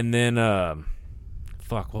 And then,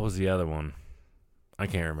 what was the other one? I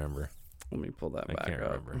can't remember. Let me pull that back up. I can't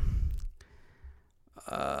remember.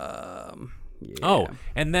 Yeah. Oh,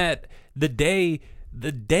 and that the day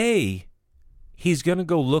he's going to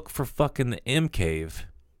go look for fucking the M cave,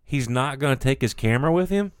 he's not going to take his camera with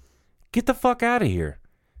him? Get the fuck out of here.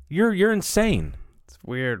 You're insane. It's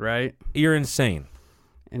weird, right? You're insane.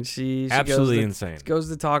 And she absolutely insane. Goes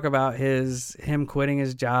to talk about him quitting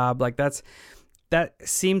his job. Like that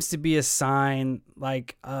seems to be a sign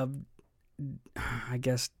like of, I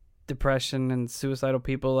guess, depression and suicidal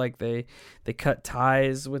people. Like they cut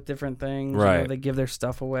ties with different things. Right. You know, they give their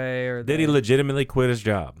stuff away. Or did he legitimately quit his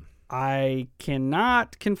job? I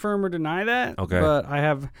cannot confirm or deny that. Okay. But I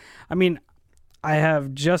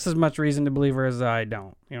have just as much reason to believe her as I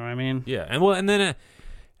don't. You know what I mean? Yeah. And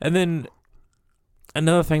then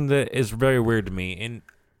another thing that is very weird to me, and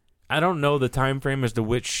I don't know the time frame as to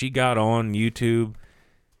which she got on YouTube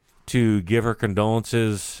to give her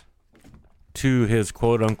condolences to his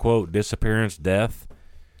quote-unquote disappearance death,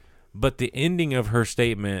 but the ending of her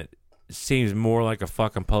statement seems more like a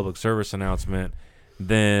fucking public service announcement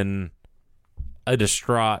than a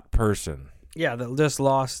distraught person. Yeah, that just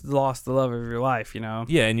lost the love of your life, you know?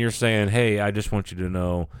 Yeah, and you're saying, hey, I just want you to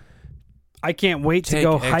know, I can't wait to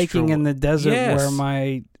go hiking in the desert where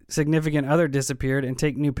my significant other disappeared and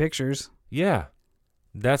take new pictures. Yeah,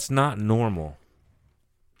 that's not normal.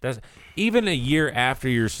 That's even a year after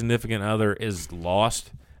your significant other is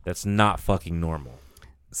lost. That's not fucking normal.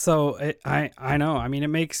 So I know. I mean, it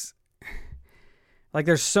makes like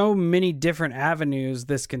there's so many different avenues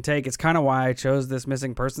this can take. It's kind of why I chose this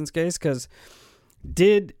missing persons case, because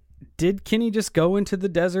did Kenny just go into the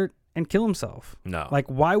desert and kill himself? No. Like,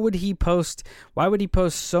 why would he post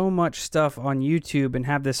so much stuff on YouTube and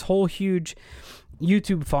have this whole huge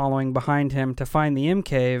YouTube following behind him to find the M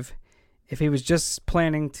cave if he was just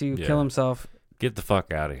planning to kill himself? Get the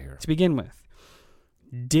fuck out of here. To begin with.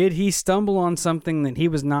 Did he stumble on something that he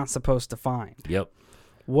was not supposed to find? Yep.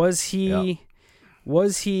 Was he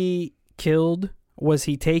killed? Was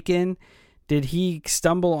he taken? Did he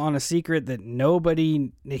stumble on a secret that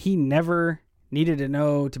he never needed to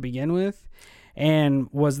know to begin with? And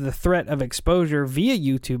was the threat of exposure via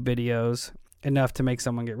YouTube videos enough to make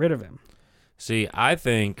someone get rid of him? See, I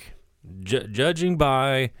think judging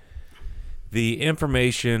by the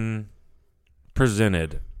information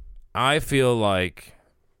presented, I feel like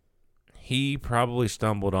he probably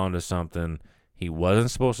stumbled onto something he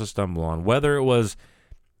wasn't supposed to stumble on. Whether it was,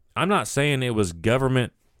 I'm not saying it was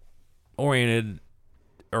government oriented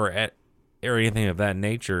or anything of that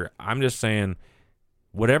nature. I'm just saying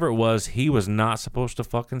whatever it was, he was not supposed to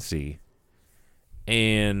fucking see.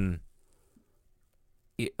 And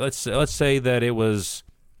let's say that it was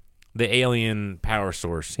the alien power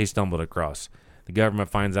source he stumbled across. The government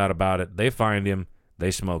finds out about it. They find him.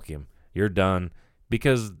 They smoke him. You're done.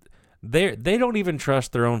 Because they don't even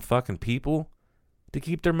trust their own fucking people to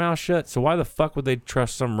keep their mouth shut. So why the fuck would they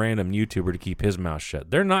trust some random YouTuber to keep his mouth shut?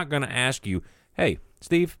 They're not going to ask you, hey,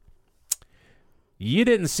 Steve, you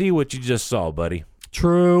didn't see what you just saw, buddy.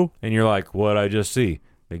 True. And you're like, what'd I just see?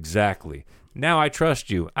 Exactly. Now I trust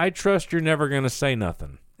you. I trust you're never going to say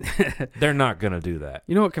nothing. They're not going to do that.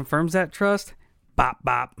 You know what confirms that trust? Bop,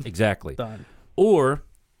 bop. Exactly. Done. Or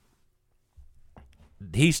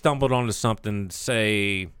he stumbled onto something,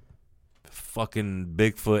 say, fucking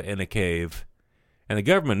Bigfoot in a cave, and the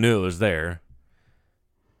government knew it was there.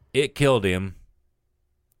 It killed him.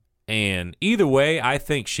 And either way, I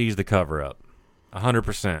think she's the cover-up.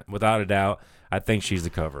 100%. Without a doubt, I think she's the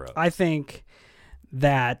cover-up. I think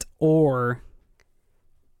that, or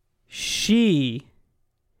she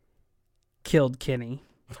killed Kenny.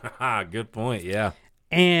 Good point, yeah.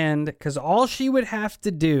 And because all she would have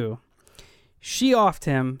to do, she offed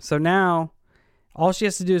him. So now all she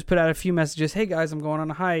has to do is put out a few messages. Hey, guys, I'm going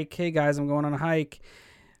on a hike. Hey, guys, I'm going on a hike.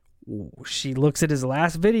 She looks at his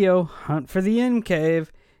last video, Hunt for the End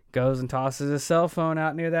Cave, goes and tosses his cell phone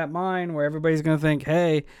out near that mine where everybody's going to think,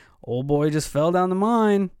 hey, old boy just fell down the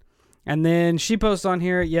mine. And then she posts on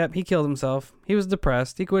here, yep, he killed himself. He was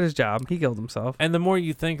depressed. He quit his job. He killed himself. And the more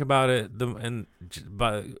you think about it,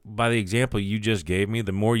 by the example you just gave me,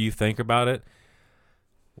 the more you think about it,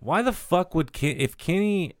 why the fuck would if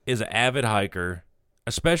Kenny is an avid hiker,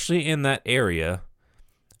 especially in that area,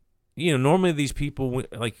 you know, normally these people,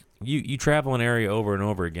 like, you travel an area over and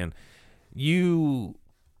over again,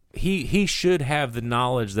 he should have the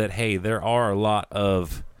knowledge that, hey, there are a lot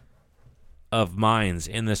of mines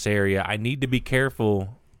in this area. I need to be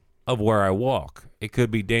careful of where I walk. It could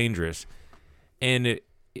be dangerous. And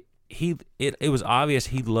it was obvious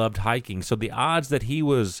he loved hiking. So the odds that he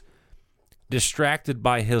was distracted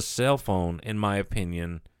by his cell phone, in my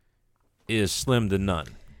opinion, is slim to none.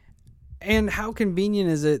 And how convenient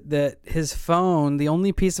is it that his phone, the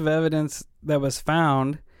only piece of evidence that was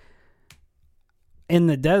found in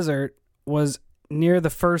the desert, was near the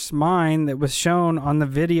first mine that was shown on the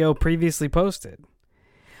video previously posted?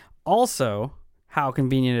 Also, how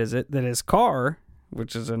convenient is it that his car,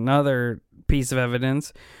 which is another piece of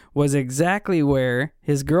evidence, was exactly where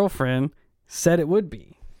his girlfriend said it would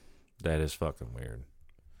be? That is fucking weird.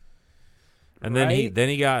 And Right? then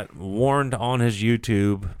he got warned on his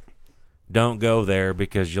YouTube, don't go there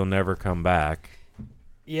because you'll never come back.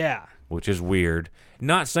 Yeah. Which is weird.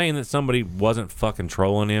 Not saying that somebody wasn't fucking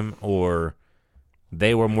trolling him or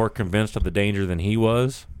they were more convinced of the danger than he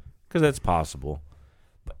was, because that's possible.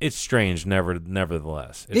 But it's strange,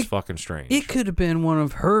 nevertheless. It's fucking strange. It could have been one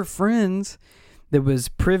of her friends that was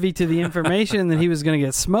privy to the information that he was going to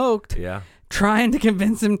get smoked, Yeah. trying to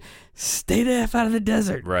convince him, stay the F out of the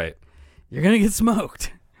desert. Right. You're going to get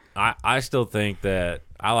smoked. I still think that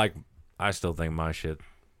I still think my shit.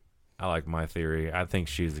 I like my theory. I think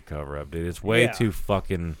she's the cover-up, dude. It's way too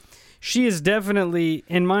fucking... She is definitely,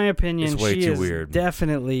 in my opinion, It's way she too is weird.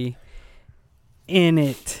 definitely in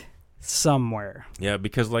it somewhere. Yeah,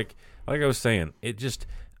 because like I was saying, it just,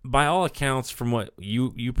 by all accounts, from what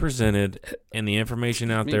you presented and the information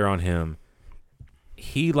out there on him,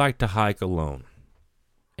 he liked to hike alone.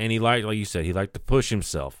 And he liked, like you said, he liked to push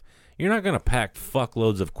himself. You're not going to pack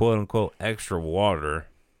fuckloads of quote-unquote extra water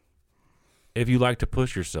if you like to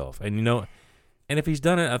push yourself. And, you know, and if he's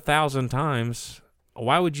done it 1,000 times,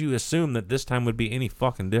 why would you assume that this time would be any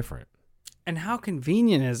fucking different? And how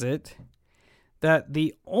convenient is it that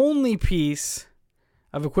the only piece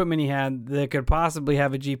of equipment he had that could possibly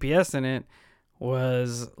have a GPS in it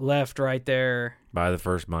was left right there By the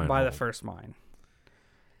first mine. by the hole. first mine?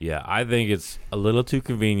 Yeah, I think it's a little too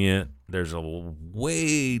convenient. There's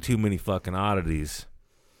way too many fucking oddities.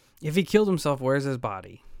 If he killed himself, where's his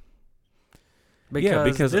body?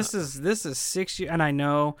 Because this is 6 years, and I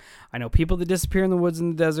know people that disappear in the woods in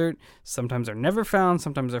the desert. Sometimes they're never found.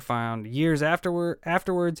 Sometimes they're found years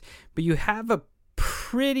afterwards. But you have a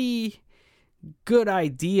pretty good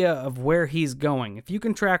idea of where he's going. If you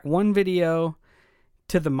can track one video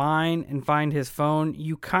to the mine and find his phone,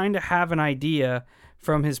 you kind of have an idea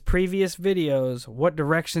from his previous videos what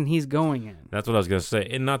direction he's going in. That's what I was going to say.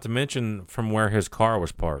 And not to mention from where his car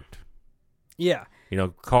was parked. Yeah. You know,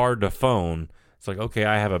 car to phone. It's like, okay,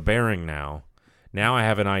 I have a bearing now. Now I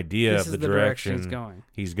have an idea This of is the direction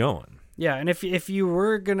he's going. Yeah, and if he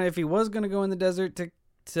was gonna go in the desert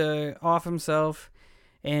to off himself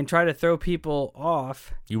and try to throw people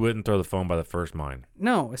off, You wouldn't throw the phone by the first mine.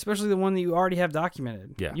 no, especially the one that you already have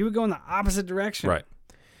documented. Yeah. You would go in the opposite direction. Right.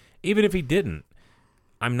 Even if he didn't,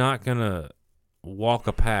 I'm not going to walk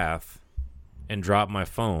a path and drop my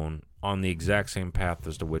phone on the exact same path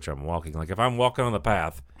as to which I'm walking. Like, if I'm walking on the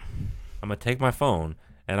path, I'm going to take my phone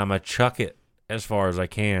and I'm going to chuck it as far as I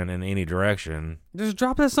can in any direction. Just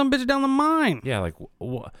drop that some bitch down the mine. Yeah, like,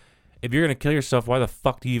 if you're going to kill yourself, why the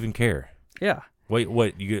fuck do you even care? Yeah. Wait,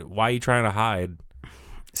 what? Why are you trying to hide?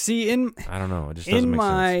 See, I don't know. It just doesn't in make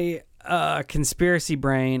sense. my conspiracy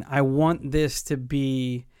brain, I want this to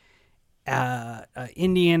be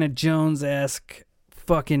Indiana Jones-esque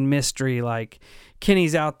fucking mystery. Like,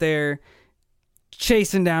 Kenny's out there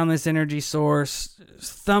chasing down this energy source,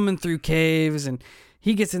 thumbing through caves, and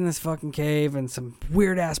he gets in this fucking cave, and some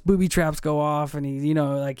weird ass booby traps go off, and he,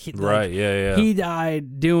 Right, yeah. he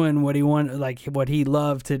died doing what he wanted, like what he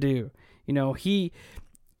loved to do. You know,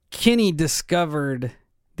 Kenny discovered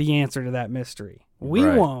the answer to that mystery. We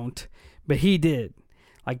Right. won't, but he did.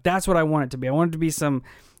 Like, that's what I want it to be. I want it to be some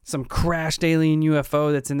crashed alien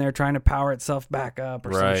UFO that's in there trying to power itself back up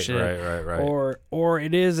or some shit. Right. Or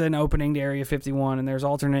it is an opening to Area 51 and there's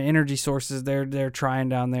alternate energy sources they're trying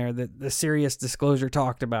down there that the Sirius disclosure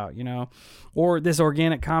talked about, you know. Or this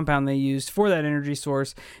organic compound they used for that energy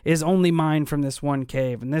source is only mined from this one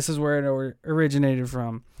cave, and this is where it originated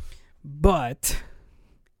from. But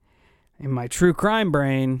in my true crime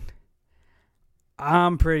brain,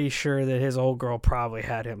 I'm pretty sure that his old girl probably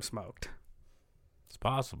had him smoked. It's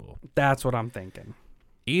possible. That's what I'm thinking.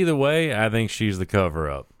 Either way, I think she's the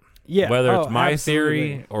cover-up. Yeah. Whether it's my absolutely.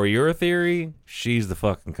 theory or your theory, she's the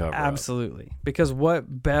fucking cover-up. Absolutely. Because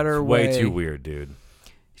what better It's way... way too weird, dude.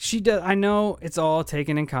 She does. I know it's all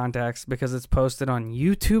taken in context because it's posted on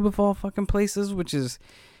YouTube of all fucking places, which is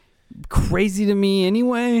crazy to me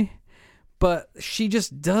anyway. But she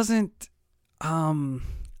just doesn't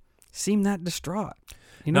seem that distraught.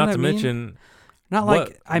 You know Not what to I mean? mention... Not what-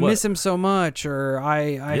 like I what- miss him so much, or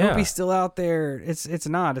I hope Yeah. he's still out there. It's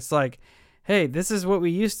not. It's like, hey, this is what we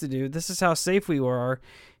used to do. This is how safe we were.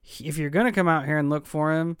 If you're gonna come out here and look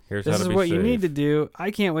for him, Here's this how to is be what you safe. need to do. I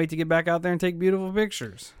can't wait to get back out there and take beautiful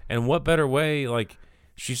pictures. And what better way, like,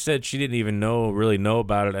 she said she didn't even really know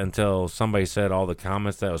about it until somebody said all the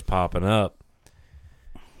comments that was popping up.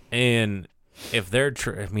 And if they're,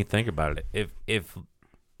 think about it. If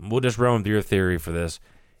we'll just run with your theory for this.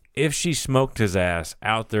 If she smoked his ass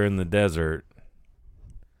out there in the desert,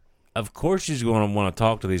 of course she's going to want to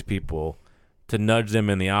talk to these people to nudge them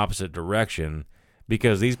in the opposite direction,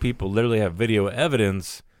 because these people literally have video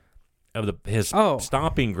evidence of his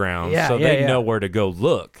stomping grounds, so they know where to go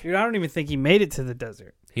look. Dude, I don't even think he made it to the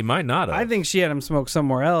desert. He might not have. I think she had him smoke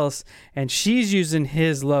somewhere else, and she's using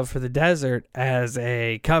his love for the desert as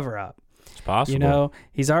a cover-up. It's possible. You know,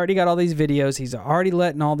 he's already got all these videos. He's already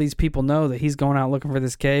letting all these people know that he's going out looking for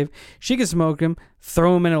this cave. She could smoke him,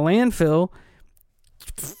 throw him in a landfill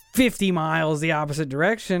 50 miles the opposite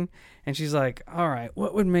direction, and she's like, all right,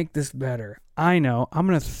 what would make this better? I know. I'm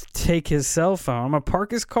going to take his cell phone. I'm going to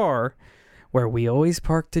park his car where we always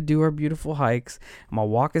park to do our beautiful hikes. I'm going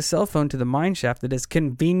to walk his cell phone to the mine shaft that is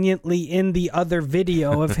conveniently in the other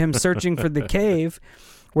video of him searching for the cave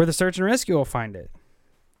where the search and rescue will find it.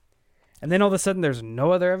 And then all of a sudden there's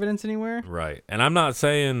no other evidence anywhere? Right. And I'm not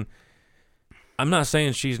saying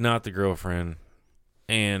she's not the girlfriend.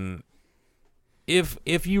 And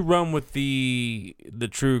if you run with the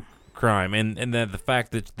true crime and that the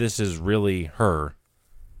fact that this is really her,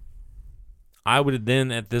 I would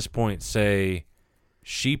then at this point say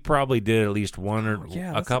she probably did at least one or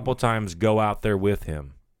a couple times go out there with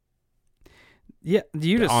him. Yeah,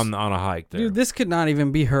 you just on a hike there. Dude, this could not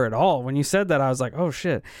even be her at all. When you said that, I was like, oh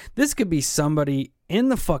shit. This could be somebody in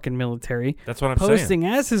the fucking military. That's what I'm posting saying.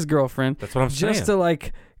 as his girlfriend. That's what I'm saying. Just to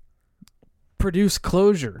like produce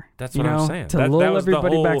closure. That's what I'm saying. To that lull was the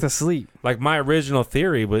everybody back whole- to sleep. Like, my original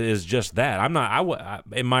theory is just that.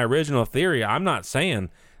 In my original theory, I'm not saying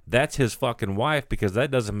that's his fucking wife, because that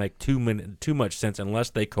doesn't make too much sense unless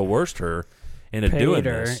they coerced her into doing Paid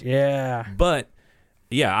her. this. Yeah. But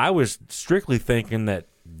yeah, I was strictly thinking that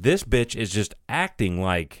This bitch is just acting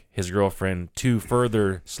like his girlfriend to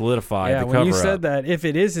further solidify the cover-up. When you said that, if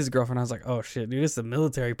it is his girlfriend, I was like, oh, shit, dude, it's the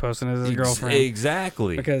military posting as his girlfriend.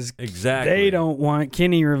 Exactly. Because they don't want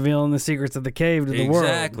Kenny revealing the secrets of the cave to the world.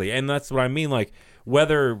 Exactly. And that's what I mean. Like,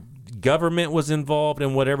 whether government was involved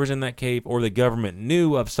in whatever's in that cave or the government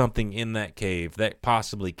knew of something in that cave that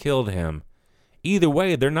possibly killed him, either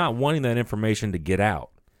way, they're not wanting that information to get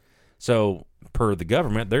out. So, per the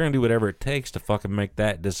government, they're going to do whatever it takes to fucking make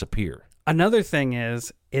that disappear. Another thing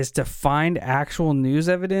is to find actual news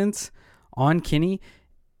evidence on Kenny's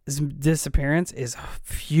disappearance is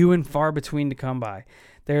few and far between to come by.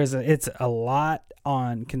 It's a lot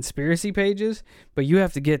on conspiracy pages, but you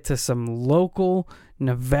have to get to some local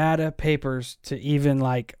Nevada papers to even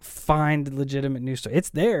like find legitimate news story. It's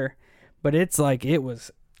there, but it's like it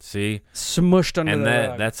was smushed under the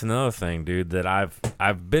rug. That's another thing, dude, that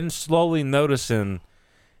I've been slowly noticing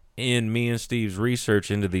in me and Steve's research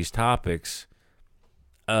into these topics,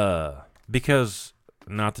 because,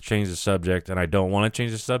 not to change the subject, and I don't want to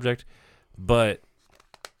change the subject, but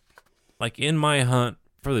like in my hunt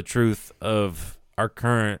for the truth of our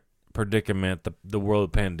current predicament, the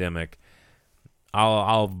world pandemic,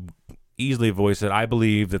 I'll easily voice it. I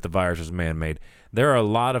believe that the virus is man-made. There are a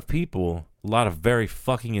lot of people, a lot of very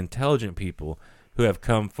fucking intelligent people who have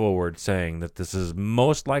come forward saying that this is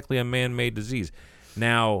most likely a man-made disease.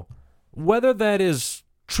 Now, whether that is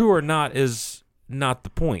true or not is not the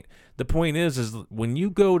point. The point is when you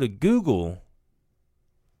go to Google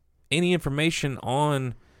any information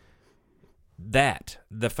on that,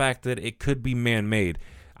 the fact that it could be man-made,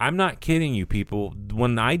 I'm not kidding you, people.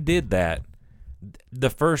 When I did that, the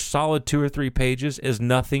first solid 2 or 3 pages is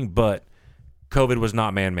nothing but COVID was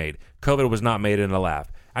not man-made. COVID was not made in a lab.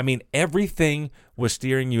 I mean, everything was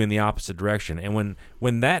steering you in the opposite direction. And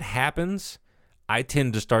when that happens, I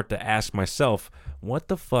tend to start to ask myself, what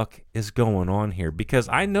the fuck is going on here? Because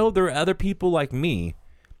I know there are other people like me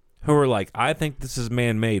who are like, I think this is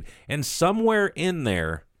man-made. And somewhere in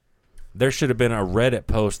there should have been a Reddit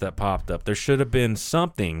post that popped up. There should have been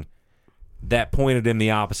something that pointed in the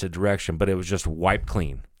opposite direction, but it was just wiped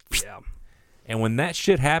clean. Yeah. And when that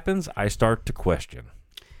shit happens, I start to question.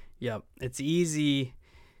 Yep. It's easy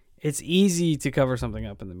to cover something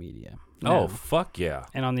up in the media. Oh, fuck yeah.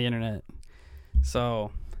 And on the internet.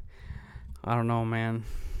 So, I don't know, man.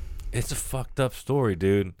 It's a fucked up story,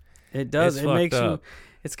 dude. It does. It makes you...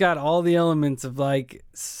 It's got all the elements of, like,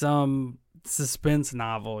 some suspense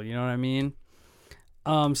novel. You know what I mean?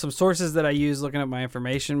 Some sources that I use looking at my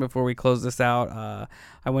information before we close this out.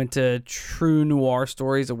 I went to True Noir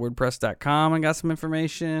Stories at WordPress.com and got some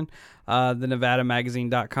information. The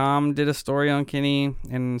NevadaMagazine.com did a story on Kenny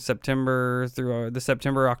in September through the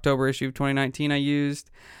September-October issue of 2019 I used.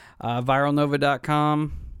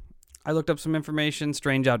 ViralNova.com. I looked up some information.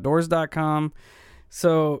 StrangeOutdoors.com.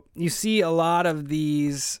 So you see a lot of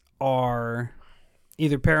these are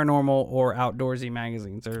either paranormal or outdoorsy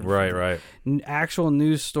magazines. Right. Actual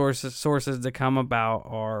news sources that come about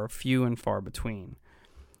are few and far between.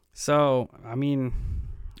 So, I mean,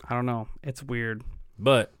 I don't know. It's weird.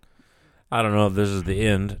 But I don't know if this is the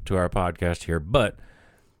end to our podcast here, but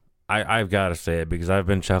I've got to say it because I've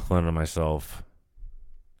been chuckling to myself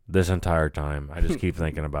this entire time. I just keep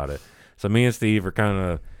thinking about it. So me and Steve are kind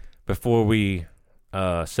of, before we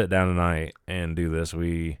sit down tonight and do this,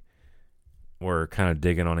 we were kind of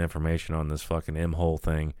digging on information on this fucking M-hole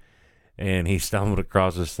thing, and he stumbled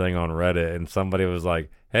across this thing on Reddit, and somebody was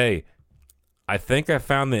like, hey, I think I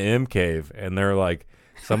found the M cave, and they're like,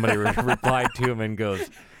 somebody replied to him and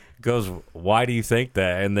goes, why do you think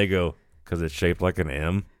that? And they go, because it's shaped like an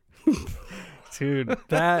M. Dude,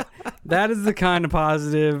 that is the kind of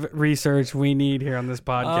positive research we need here on this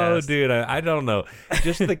podcast. Oh, dude, I don't know.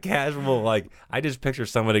 Just the casual, like, I just picture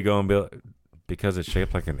somebody going, because it's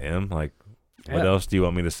shaped like an M, like, what else do you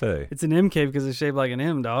want me to say? It's an M cave because it's shaped like an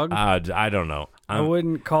M, dog. I don't know. I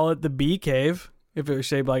wouldn't call it the B cave if it was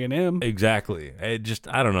shaped like an M. Exactly. It just,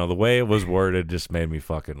 I don't know. The way it was worded just made me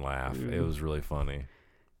fucking laugh. Dude. It was really funny.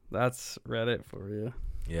 That's Reddit for you.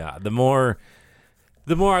 Yeah. The more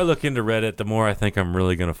I look into Reddit, the more I think I'm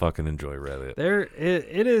really going to fucking enjoy Reddit.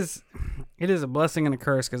 It is a blessing and a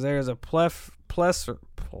curse because there is a plethora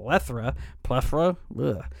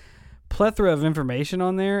of information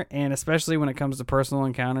on there, and especially when it comes to personal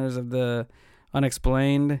encounters of the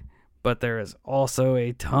unexplained, but there is also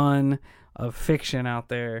a ton of fiction out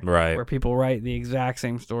there, right, where people write the exact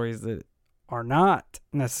same stories that are not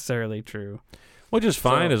necessarily true, which is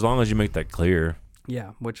fine as long as you make that clear.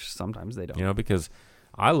 Yeah, which sometimes they don't. You know, because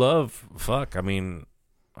I mean,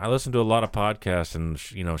 I listen to a lot of podcasts and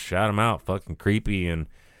shout them out, fucking creepy and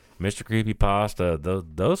Mr. Creepypasta,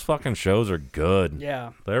 those fucking shows are good.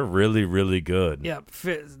 Yeah. They're really, really good. Yeah.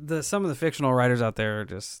 Some of the fictional writers out there are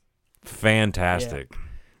just fantastic. Yeah.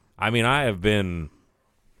 I mean, I have been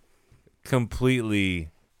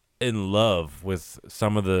completely in love with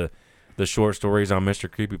some of the short stories on Mr.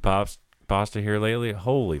 Creepypasta here lately.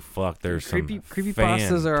 Holy fuck, there's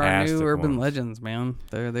creepypastas are our new urban ones. legends, man.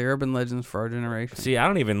 They're the urban legends for our generation. See, I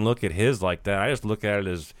don't even look at his like that. I just look at it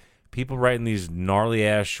as people writing these gnarly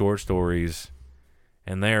ass short stories,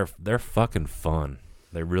 and they're fucking fun.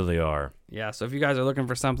 They really are. Yeah, so if you guys are looking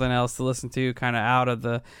for something else to listen to, kind of out of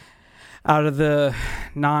the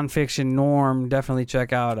nonfiction norm, definitely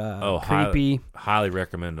check out Creepy. Highly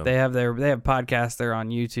recommend them. They have podcasts there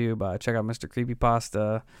on YouTube. Check out Mr.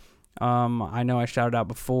 Creepypasta. I know I shouted out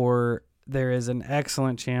before. There is an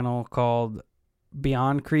excellent channel called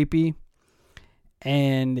Beyond Creepy,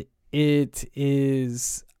 and it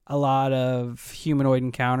is a lot of humanoid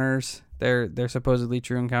encounters. They're supposedly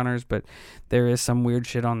true encounters, but there is some weird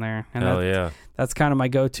shit on there. And Hell that's kind of my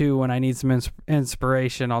go-to when I need some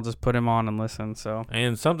inspiration. I'll just put him on and listen. So,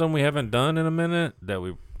 and something we haven't done in a minute that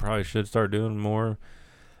we probably should start doing more.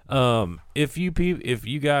 If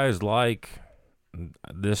you guys like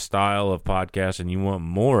this style of podcast and you want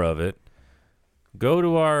more of it, go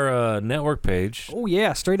to our network page. Oh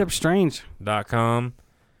yeah, Straight Up Strange .com.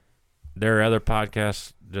 There are other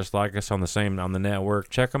podcasts just like us on the network.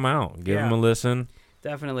 Check them out. Give them a listen.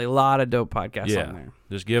 Definitely a lot of dope podcasts on there.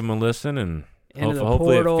 Just give them a listen, and Portal,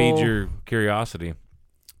 hopefully it feeds your curiosity.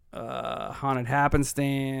 Haunted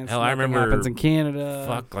Happenstance. Hell, I remember happens in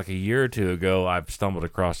Canada. Like a year or two ago, I stumbled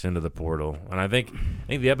across Into the Portal, and I think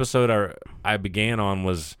the episode I began on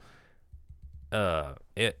was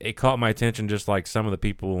it caught my attention just like some of the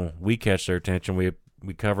people we catch their attention.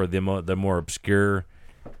 We covered the more obscure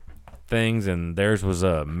things, and theirs was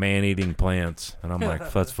man-eating plants, and I'm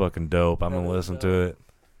like, that's fucking dope. I'm gonna listen to it.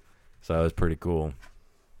 So it was pretty cool.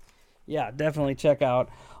 Yeah, definitely check out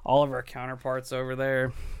all of our counterparts over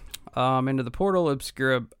there. Into the Portal,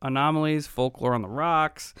 Obscure Anomalies, Folklore on the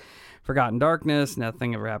Rocks, Forgotten Darkness,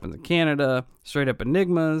 Nothing Ever Happens in Canada, Straight Up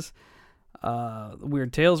Enigmas,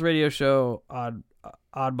 Weird Tales Radio Show, Oddball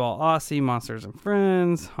Aussie, Monsters and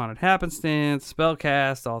Friends, Haunted Happenstance,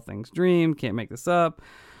 Spellcast, All Things Dream, Can't Make This Up,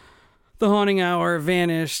 The Haunting Hour,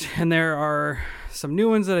 Vanished, and there are some new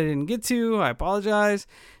ones that I didn't get to. I apologize.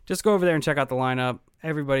 Just go over there and check out the lineup.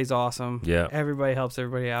 Everybody's awesome. Yeah. Everybody helps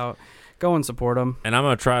everybody out. Go and support them. And I'm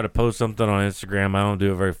going to try to post something on Instagram. I don't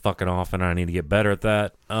do it very fucking often. I need to get better at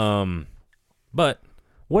that. But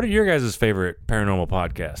what are your guys' favorite paranormal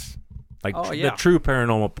podcasts? Like the true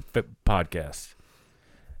paranormal podcasts.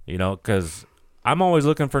 You know, because I'm always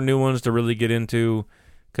looking for new ones to really get into.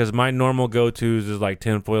 Because my normal go-tos is like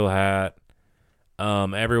Tinfoil Hat.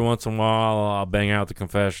 Every once in a while, I'll bang out the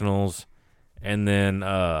confessionals. And then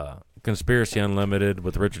Conspiracy Unlimited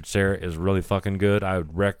with Richard Serra is really fucking good. I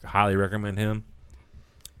would highly recommend him.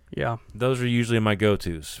 Yeah. Those are usually my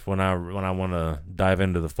go-tos when I want to dive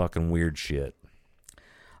into the fucking weird shit.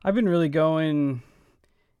 I've been really going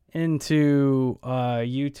into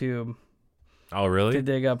YouTube. Oh, really? To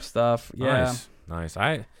dig up stuff. Yeah. Nice.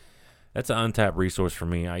 That's an untapped resource for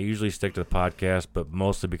me. I usually stick to the podcast, but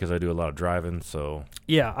mostly because I do a lot of driving. So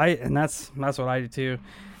yeah, and that's what I do too.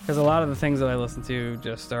 Because a lot of the things that I listen to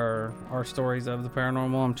just are stories of the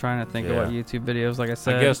paranormal. I'm trying to think of what YouTube videos, like I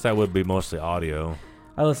said. I guess that would be mostly audio.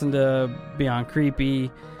 I listen to Beyond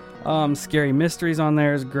Creepy. Scary Mysteries on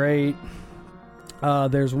there is great.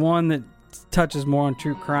 There's one that touches more on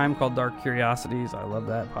true crime called Dark Curiosities. I love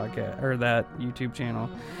that podcast or that YouTube channel.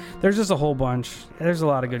 There's just a whole bunch. There's a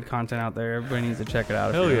lot of good content out there. Everybody needs to check it out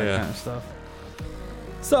if you like that kind of stuff.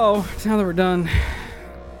 So now that we're done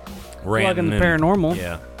plugging the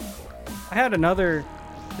paranormal, I had another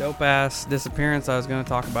dope ass disappearance I was going to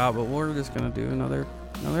talk about, but we're just going to do another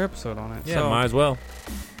episode on it. Yeah, so, might as well.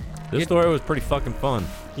 This story was pretty fucking fun.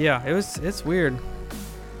 Yeah, it's weird.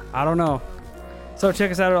 I don't know. So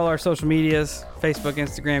check us out at all our social medias, Facebook,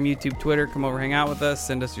 Instagram, YouTube, Twitter. Come over, hang out with us.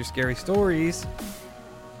 Send us your scary stories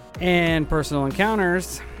and personal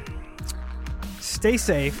encounters. Stay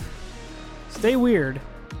safe. Stay weird.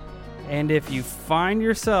 And if you find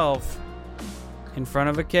yourself in front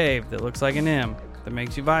of a cave that looks like an M that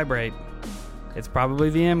makes you vibrate, it's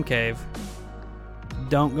probably the M cave.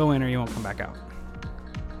 Don't go in or you won't come back out.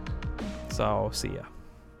 So, see ya.